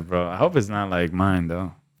 go ahead, bro. I hope it's not like mine,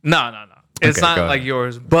 though. No. It's not like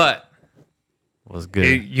yours, but what's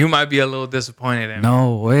good? You might be a little disappointed in me.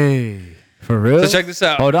 No way. For real? So check this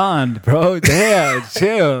out. Hold on, bro. Damn,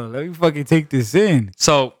 chill. Let me fucking take this in.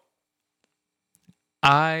 So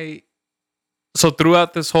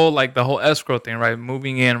throughout this whole, like the whole escrow thing, right?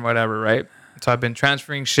 Moving in, whatever, right? So I've been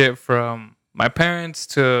transferring shit from my parents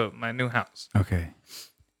to my new house. Okay.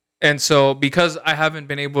 And so because I haven't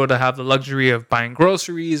been able to have the luxury of buying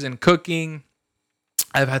groceries and cooking,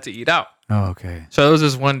 I've had to eat out. Oh, okay. So there was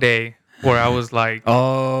this one day where I was like,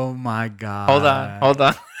 oh my God. Hold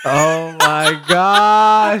on. Oh my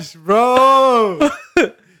gosh, bro.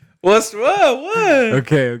 What's wrong? What?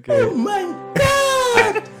 Okay. Oh my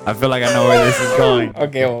God. I feel like I know where this is going.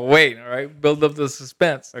 Okay, well, wait. All right. Build up the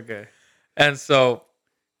suspense. Okay. And so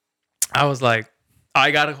I was like,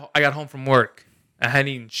 I got home from work. I hadn't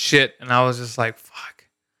eaten shit. And I was just like, fuck.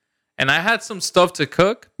 And I had some stuff to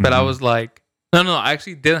cook, but I was like, no, I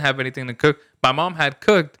actually didn't have anything to cook. My mom had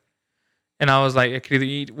cooked. And I was like, I could either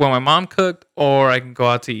eat what my mom cooked or I can go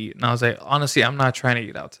out to eat. And I was like, honestly, I'm not trying to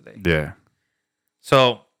eat out today. Yeah.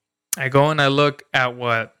 So I go and I look at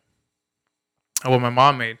what my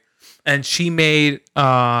mom made. And she made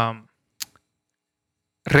rellenos.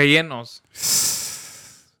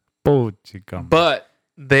 But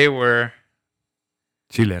they were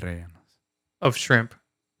chile rellenos of shrimp.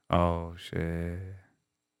 Oh, shit.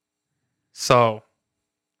 So...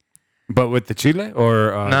 But with the chile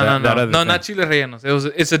or no, not chile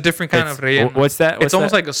rellenos. It's a different kind of relleno. What's that? It's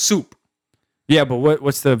almost like a soup. Yeah, but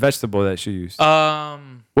what's the vegetable that she used?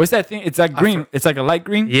 What's that thing? It's like green. It's like a light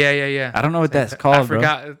green. Yeah. I don't know what that's called. I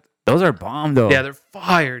forgot. Bro. Those are bomb though. Yeah, they're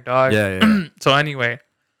fire, dog. Yeah. So anyway,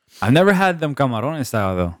 I've never had them camarones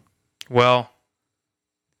style though. Well,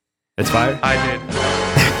 it's fire. I did.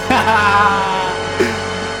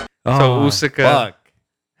 So Usica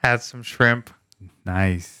had some shrimp.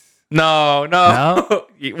 Nice. No.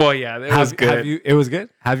 Well, yeah, it was good. It was good.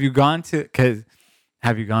 Have you gone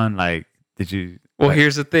like? Did you? Well,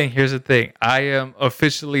 here's the thing. I am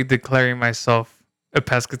officially declaring myself a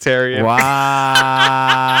pescatarian. Wow.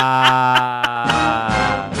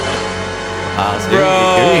 So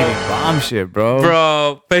you're eating bomb shit,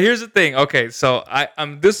 bro. But here's the thing. Okay, so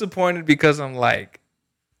I'm disappointed because I'm like,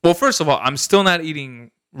 well, first of all, I'm still not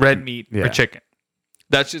eating red meat or chicken.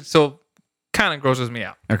 That shit so kind of grosses me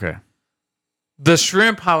out. Okay. The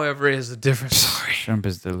shrimp, however, is a different story. Shrimp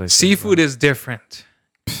is delicious. Seafood is different.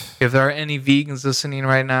 If there are any vegans listening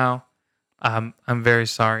right now, I'm very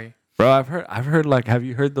sorry. Bro, I've heard like, have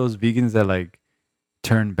you heard those vegans that like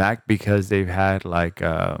turn back because they've had like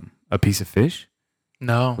a piece of fish?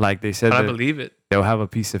 No. Like they said, I believe it. They'll have a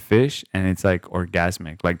piece of fish and it's like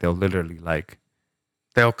orgasmic. Like they'll literally like.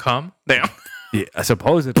 They'll come? Damn. Yeah,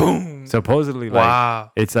 supposedly. Boom. Supposedly, like,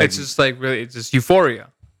 wow. It's like, it's just like really, it's just euphoria.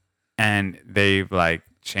 And they've like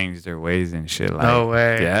changed their ways and shit. Like, no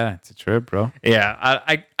way. Yeah, it's a trip, bro. Yeah,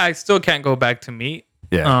 I still can't go back to meat.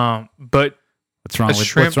 Yeah. But what's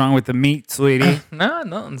wrong with the meat, sweetie? No,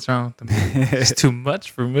 nothing's wrong with the meat. It's too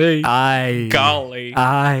much for me. Golly.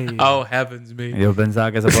 Oh, heavens me. Yo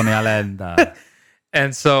pensaba que se ponía lenta.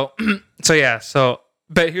 And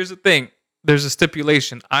but here's the thing. There's a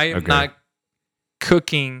stipulation. I am not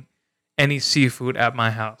cooking any seafood at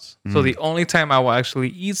my house. So the only time I will actually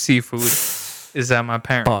eat seafood is at my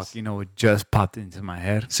parents'. Fuck, you know what just popped into my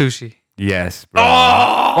head? Sushi. Yes, bro.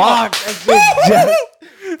 Oh! Fuck, that shit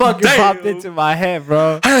just fucking popped into my head,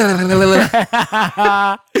 bro. Fuck, and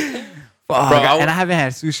I haven't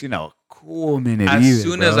had sushi in a cool minute As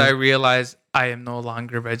soon as I realized I am no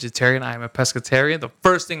longer vegetarian, I am a pescatarian, the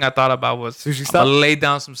first thing I thought about was sushi stuff. Lay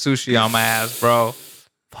down some sushi on my ass, bro.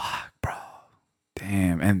 Fuck, bro.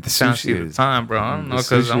 Damn, and the sushi is time, bro. I don't know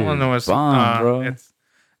because I want to know what's bro.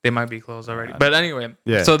 They might be closed already, but anyway.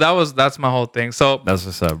 Yeah. So that's my whole thing. So that's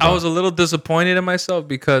what's up, bro. I was a little disappointed in myself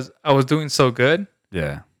because I was doing so good.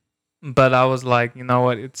 Yeah. But I was like, you know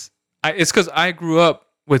what? It's because I grew up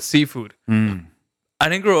with seafood. I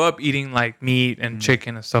didn't grow up eating like meat and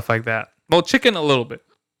chicken and stuff like that. Well, chicken a little bit,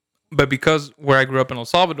 but because where I grew up in El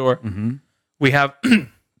Salvador, we have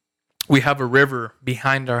a river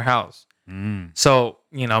behind our house. So,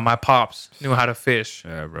 my pops knew how to fish.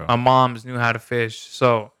 Yeah, bro. My moms knew how to fish.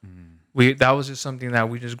 So that was just something that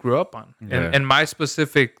we just grew up on. Yeah. And my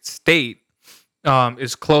specific state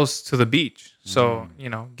is close to the beach. So,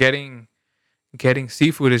 getting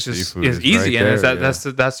seafood is just is easy. Right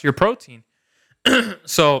and that's your protein.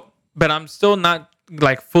 So, but I'm still not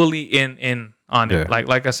like fully in on it.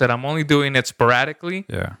 Like I said, I'm only doing it sporadically.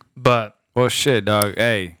 Yeah. But well, shit, dog.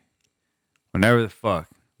 Hey, whenever the fuck.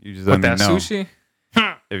 You just let me know. Sushi?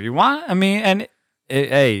 If you want, I mean, and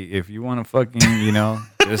if you want to fucking,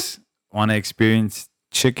 just want to experience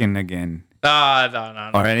chicken again. No.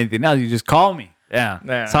 Or anything else, you just call me. Yeah.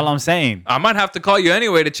 That's all I'm saying. I might have to call you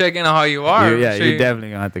anyway to check in on how you are. You're definitely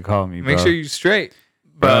going to have to call me, bro. Make sure you're straight.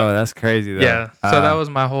 Bro, that's crazy, though. Yeah. So that was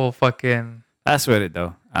my whole fucking... That's with it,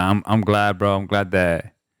 though. I'm glad, bro. I'm glad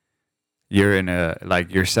that you're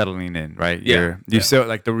you're settling in, right? Yeah. You still,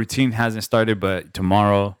 like, the routine hasn't started, but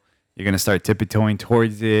tomorrow you're going to start tiptoeing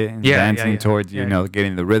towards it and dancing towards,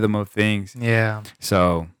 getting the rhythm of things. Yeah.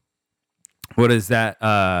 So what is that?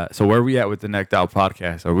 So where are we at with the Necked Out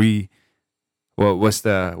podcast? Are we, what's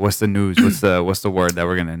the news? What's the word that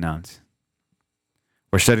we're going to announce?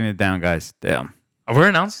 We're shutting it down, guys. Damn. We're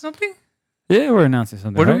announcing something? Yeah, we're announcing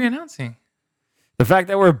something. What are we announcing? The fact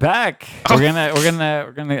that we're back. Oh. We're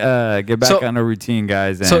gonna get back on a routine,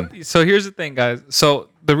 guys. And so here's the thing, guys. So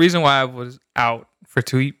the reason why I was out for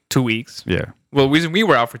 2 weeks. Yeah. Well, the reason we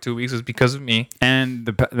were out for 2 weeks was because of me. And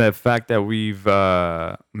the fact that we've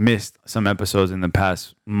missed some episodes in the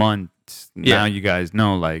past month now you guys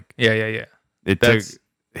know, like, it took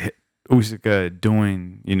Usica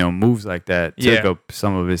doing, moves like that took up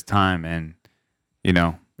some of his time, and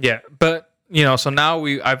but so now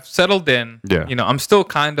I've settled in. I'm still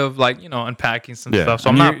kind of like unpacking some stuff, so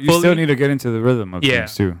I'm not you still need to get into the rhythm of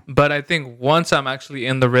things too. But I think once I'm actually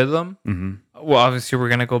in the rhythm, well, obviously we're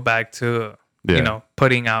gonna go back to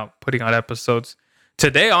putting out episodes.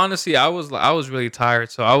 Today, honestly, I was really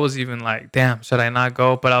tired, so I was even like, damn, should I not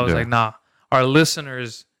go? But I was like, nah, our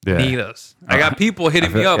listeners need us. I got people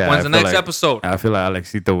hitting me up. When's the next episode? I feel like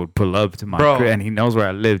Alexito would pull up to my crib, and he knows where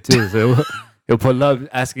I live too, so he'll pull up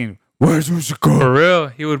asking, "Where's Usica?" For real,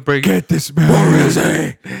 he would break. Get this man.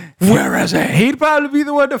 Where is he? He'd probably be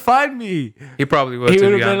the one to find me. He probably would. He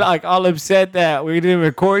would have been like all upset that we didn't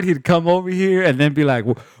record. He'd come over here and then be like,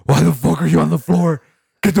 "Why the fuck are you on the floor?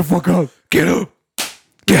 Get the fuck up! Get up!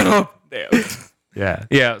 Get up!"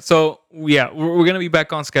 Yeah. So we're gonna be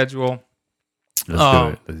back on schedule.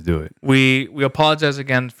 Let's do it. We apologize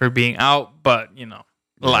again for being out, but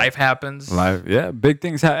life happens. Big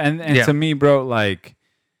things happen. And to me, bro, like,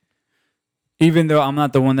 even though I'm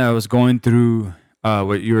not the one that was going through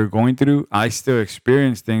what you were going through, I still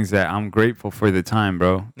experience things that I'm grateful for the time,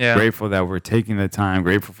 bro. Yeah. Grateful that we're taking the time.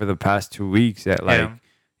 Grateful for the past 2 weeks that, like,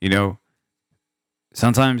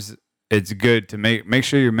 sometimes it's good to make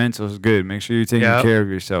sure your mental is good. Make sure you're taking care of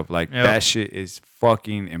yourself. Like, that shit is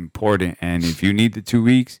fucking important. And if you need the 2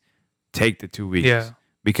 weeks, take the 2 weeks. Yeah.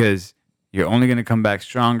 Because you're only going to come back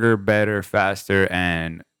stronger, better, faster,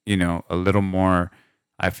 and, a little more,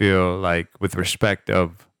 I feel like, with respect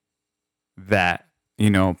of that,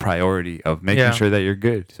 priority of making sure that you're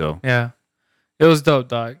good. So it was dope,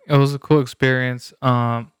 dog. It was a cool experience.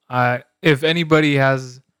 If anybody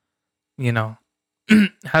has,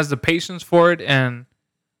 has the patience for it, and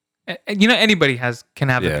anybody can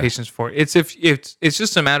have the patience for it. It's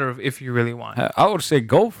just a matter of if you really want it. I would say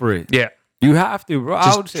go for it. Yeah, you have to, bro. Just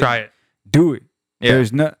I would say try it. Do it. Yeah.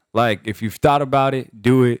 There's no, like, if you've thought about it,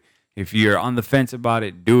 do it. If you're on the fence about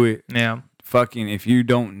it, do it. Yeah. Fucking, if you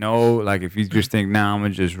don't know, like, if you just think, nah, I'm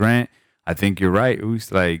gonna just rent, I think you're right,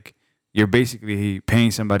 Oos. Like, you're basically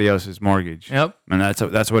paying somebody else's mortgage. Yep. And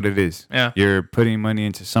that's what it is. Yeah. You're putting money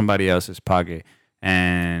into somebody else's pocket.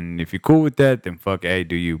 And if you're cool with that, then fuck, hey,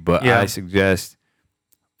 do you. But I suggest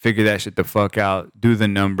figure that shit the fuck out, do the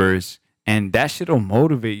numbers, and that shit'll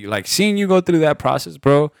motivate you. Like, seeing you go through that process,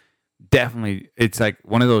 bro, definitely, it's like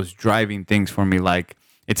one of those driving things for me. Like,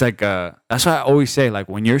 it's like, that's why I always say, like,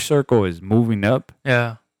 when your circle is moving up,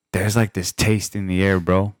 there's like this taste in the air,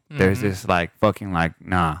 bro. Mm-hmm. There's this like fucking like,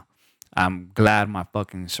 nah, I'm glad my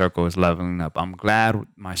fucking circle is leveling up. I'm glad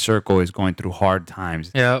my circle is going through hard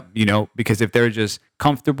times. Yeah. Because if they're just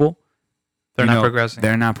comfortable, they're not progressing.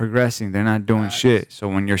 They're not progressing. They're not doing shit. So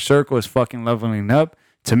when your circle is fucking leveling up,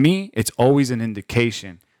 to me, it's always an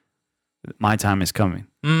indication that my time is coming.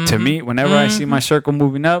 Mm-hmm. To me, whenever I see my circle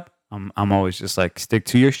moving up, I'm always just like, stick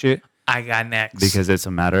to your shit. I got next. Because it's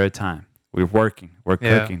a matter of time. We're working. We're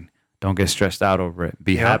cooking. Don't get stressed out over it.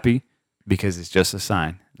 Be happy, because it's just a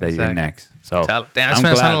sign that you're next. So damn,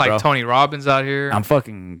 I'm sounding like Tony Robbins out here. I'm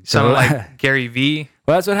fucking sounding like Gary V.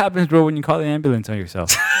 Well, that's what happens, bro, when you call the ambulance on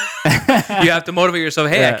yourself. You have to motivate yourself.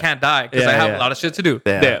 Hey, I can't die because I have a lot of shit to do.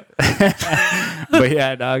 Yeah. But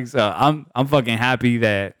yeah, dog. So I'm fucking happy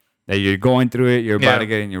that you're going through it. You're about to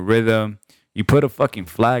get in your rhythm. You put a fucking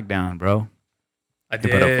flag down, bro. I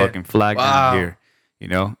did. You put a fucking flag down here,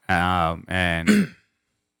 and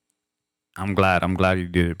I'm glad you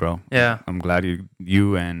did it, bro. Yeah. I'm glad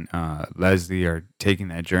you and Leslie are taking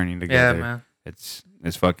that journey together. Yeah, man.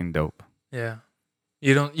 It's fucking dope. Yeah.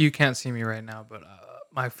 You can't see me right now, but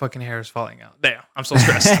my fucking hair is falling out. Damn, I'm so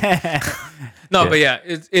stressed. No, but yeah,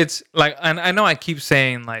 it's like, and I know I keep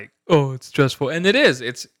saying like, oh, it's stressful, and it is.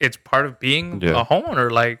 It's part of being a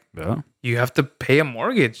homeowner. Like, you have to pay a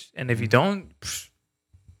mortgage, and if you don't,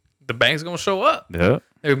 the bank's gonna show up. Yeah,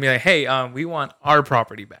 they're gonna be like, hey, we want our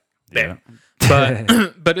property back. Yeah.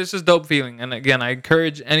 But it's just dope feeling, and again, I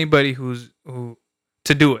encourage anybody who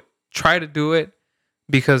to do it. Try to do it,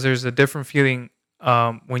 because there's a different feeling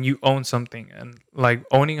when you own something, and like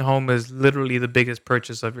owning a home is literally the biggest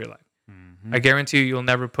purchase of your life. Mm-hmm. I guarantee you'll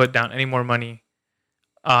never put down any more money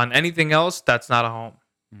on anything else that's not a home.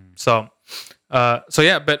 So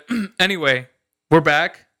yeah, but anyway, we're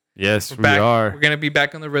back. Yes, we are. We're going to be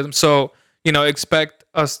back in the rhythm. So, expect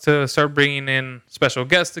us to start bringing in special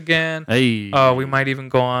guests again. Hey. We might even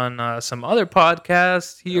go on some other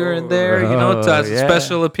podcasts here and there, as a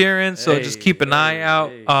special appearance. So just keep an eye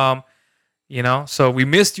out. So we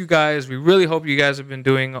missed you guys. We really hope you guys have been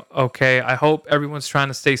doing okay. I hope everyone's trying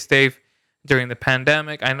to stay safe during the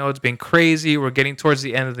pandemic. I know it's been crazy. We're getting towards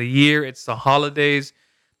the end of the year. It's the holidays.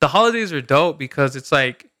 The holidays are dope because it's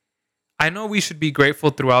like, I know we should be grateful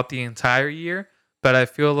throughout the entire year, but I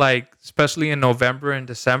feel like, especially in November and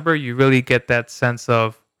December, you really get that sense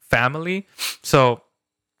of family. So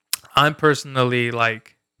I'm personally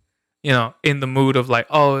like, in the mood of like,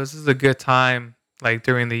 oh, this is a good time, like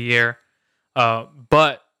during the year.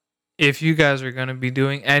 But if you guys are going to be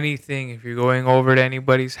doing anything, if you're going over to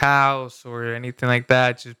anybody's house or anything like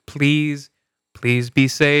that, just please be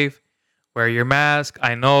safe. Wear your mask.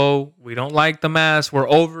 I know we don't like the mask. We're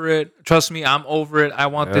over it. Trust me, I'm over it. I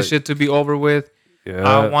want this shit to be over with. Yeah.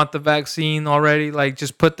 I want the vaccine already. Like,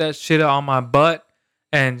 just put that shit on my butt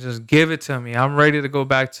and just give it to me. I'm ready to go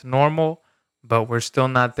back to normal, but we're still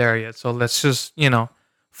not there yet. So let's just,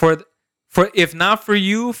 for if not for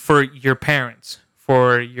you, for your parents,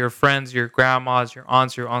 for your friends, your grandmas, your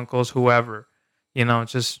aunts, your uncles, whoever,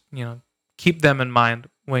 just, keep them in mind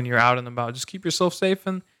when you're out and about. Just keep yourself safe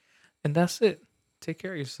and that's it. Take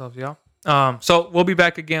care of yourselves, y'all. So we'll be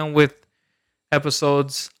back again with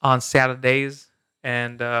episodes on Saturdays.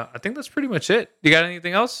 And I think that's pretty much it. You got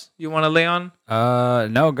anything else you want to lay on?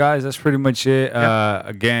 No, guys, that's pretty much it. Yeah.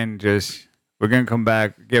 Again, just we're going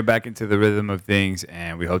to get back into the rhythm of things,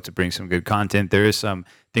 and we hope to bring some good content. There is some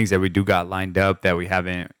things that we do got lined up that we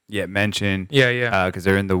haven't yet mentioned. Yeah. Because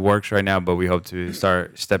they're in the works right now, but we hope to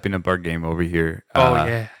start stepping up our game over here.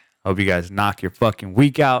 Yeah. Hope you guys knock your fucking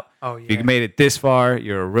week out. Oh, yeah. If you made it this far,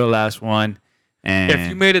 you're a real ass one. And if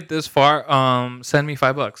you made it this far, send me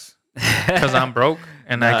 $5 because I'm broke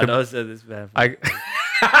and I could. Don't say this bad.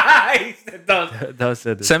 He said, don't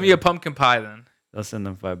say this. Send me a pumpkin pie then. Don't send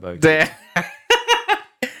them $5. Damn.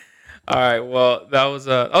 All right. Well, that was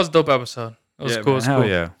a dope episode. It was cool. Hell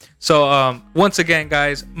yeah. So, once again,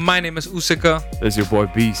 guys, my name is Usica. This is your boy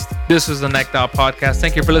Beast. This is the Necked Out Podcast.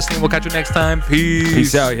 Thank you for listening. We'll catch you next time. Peace.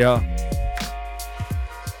 Peace out, y'all.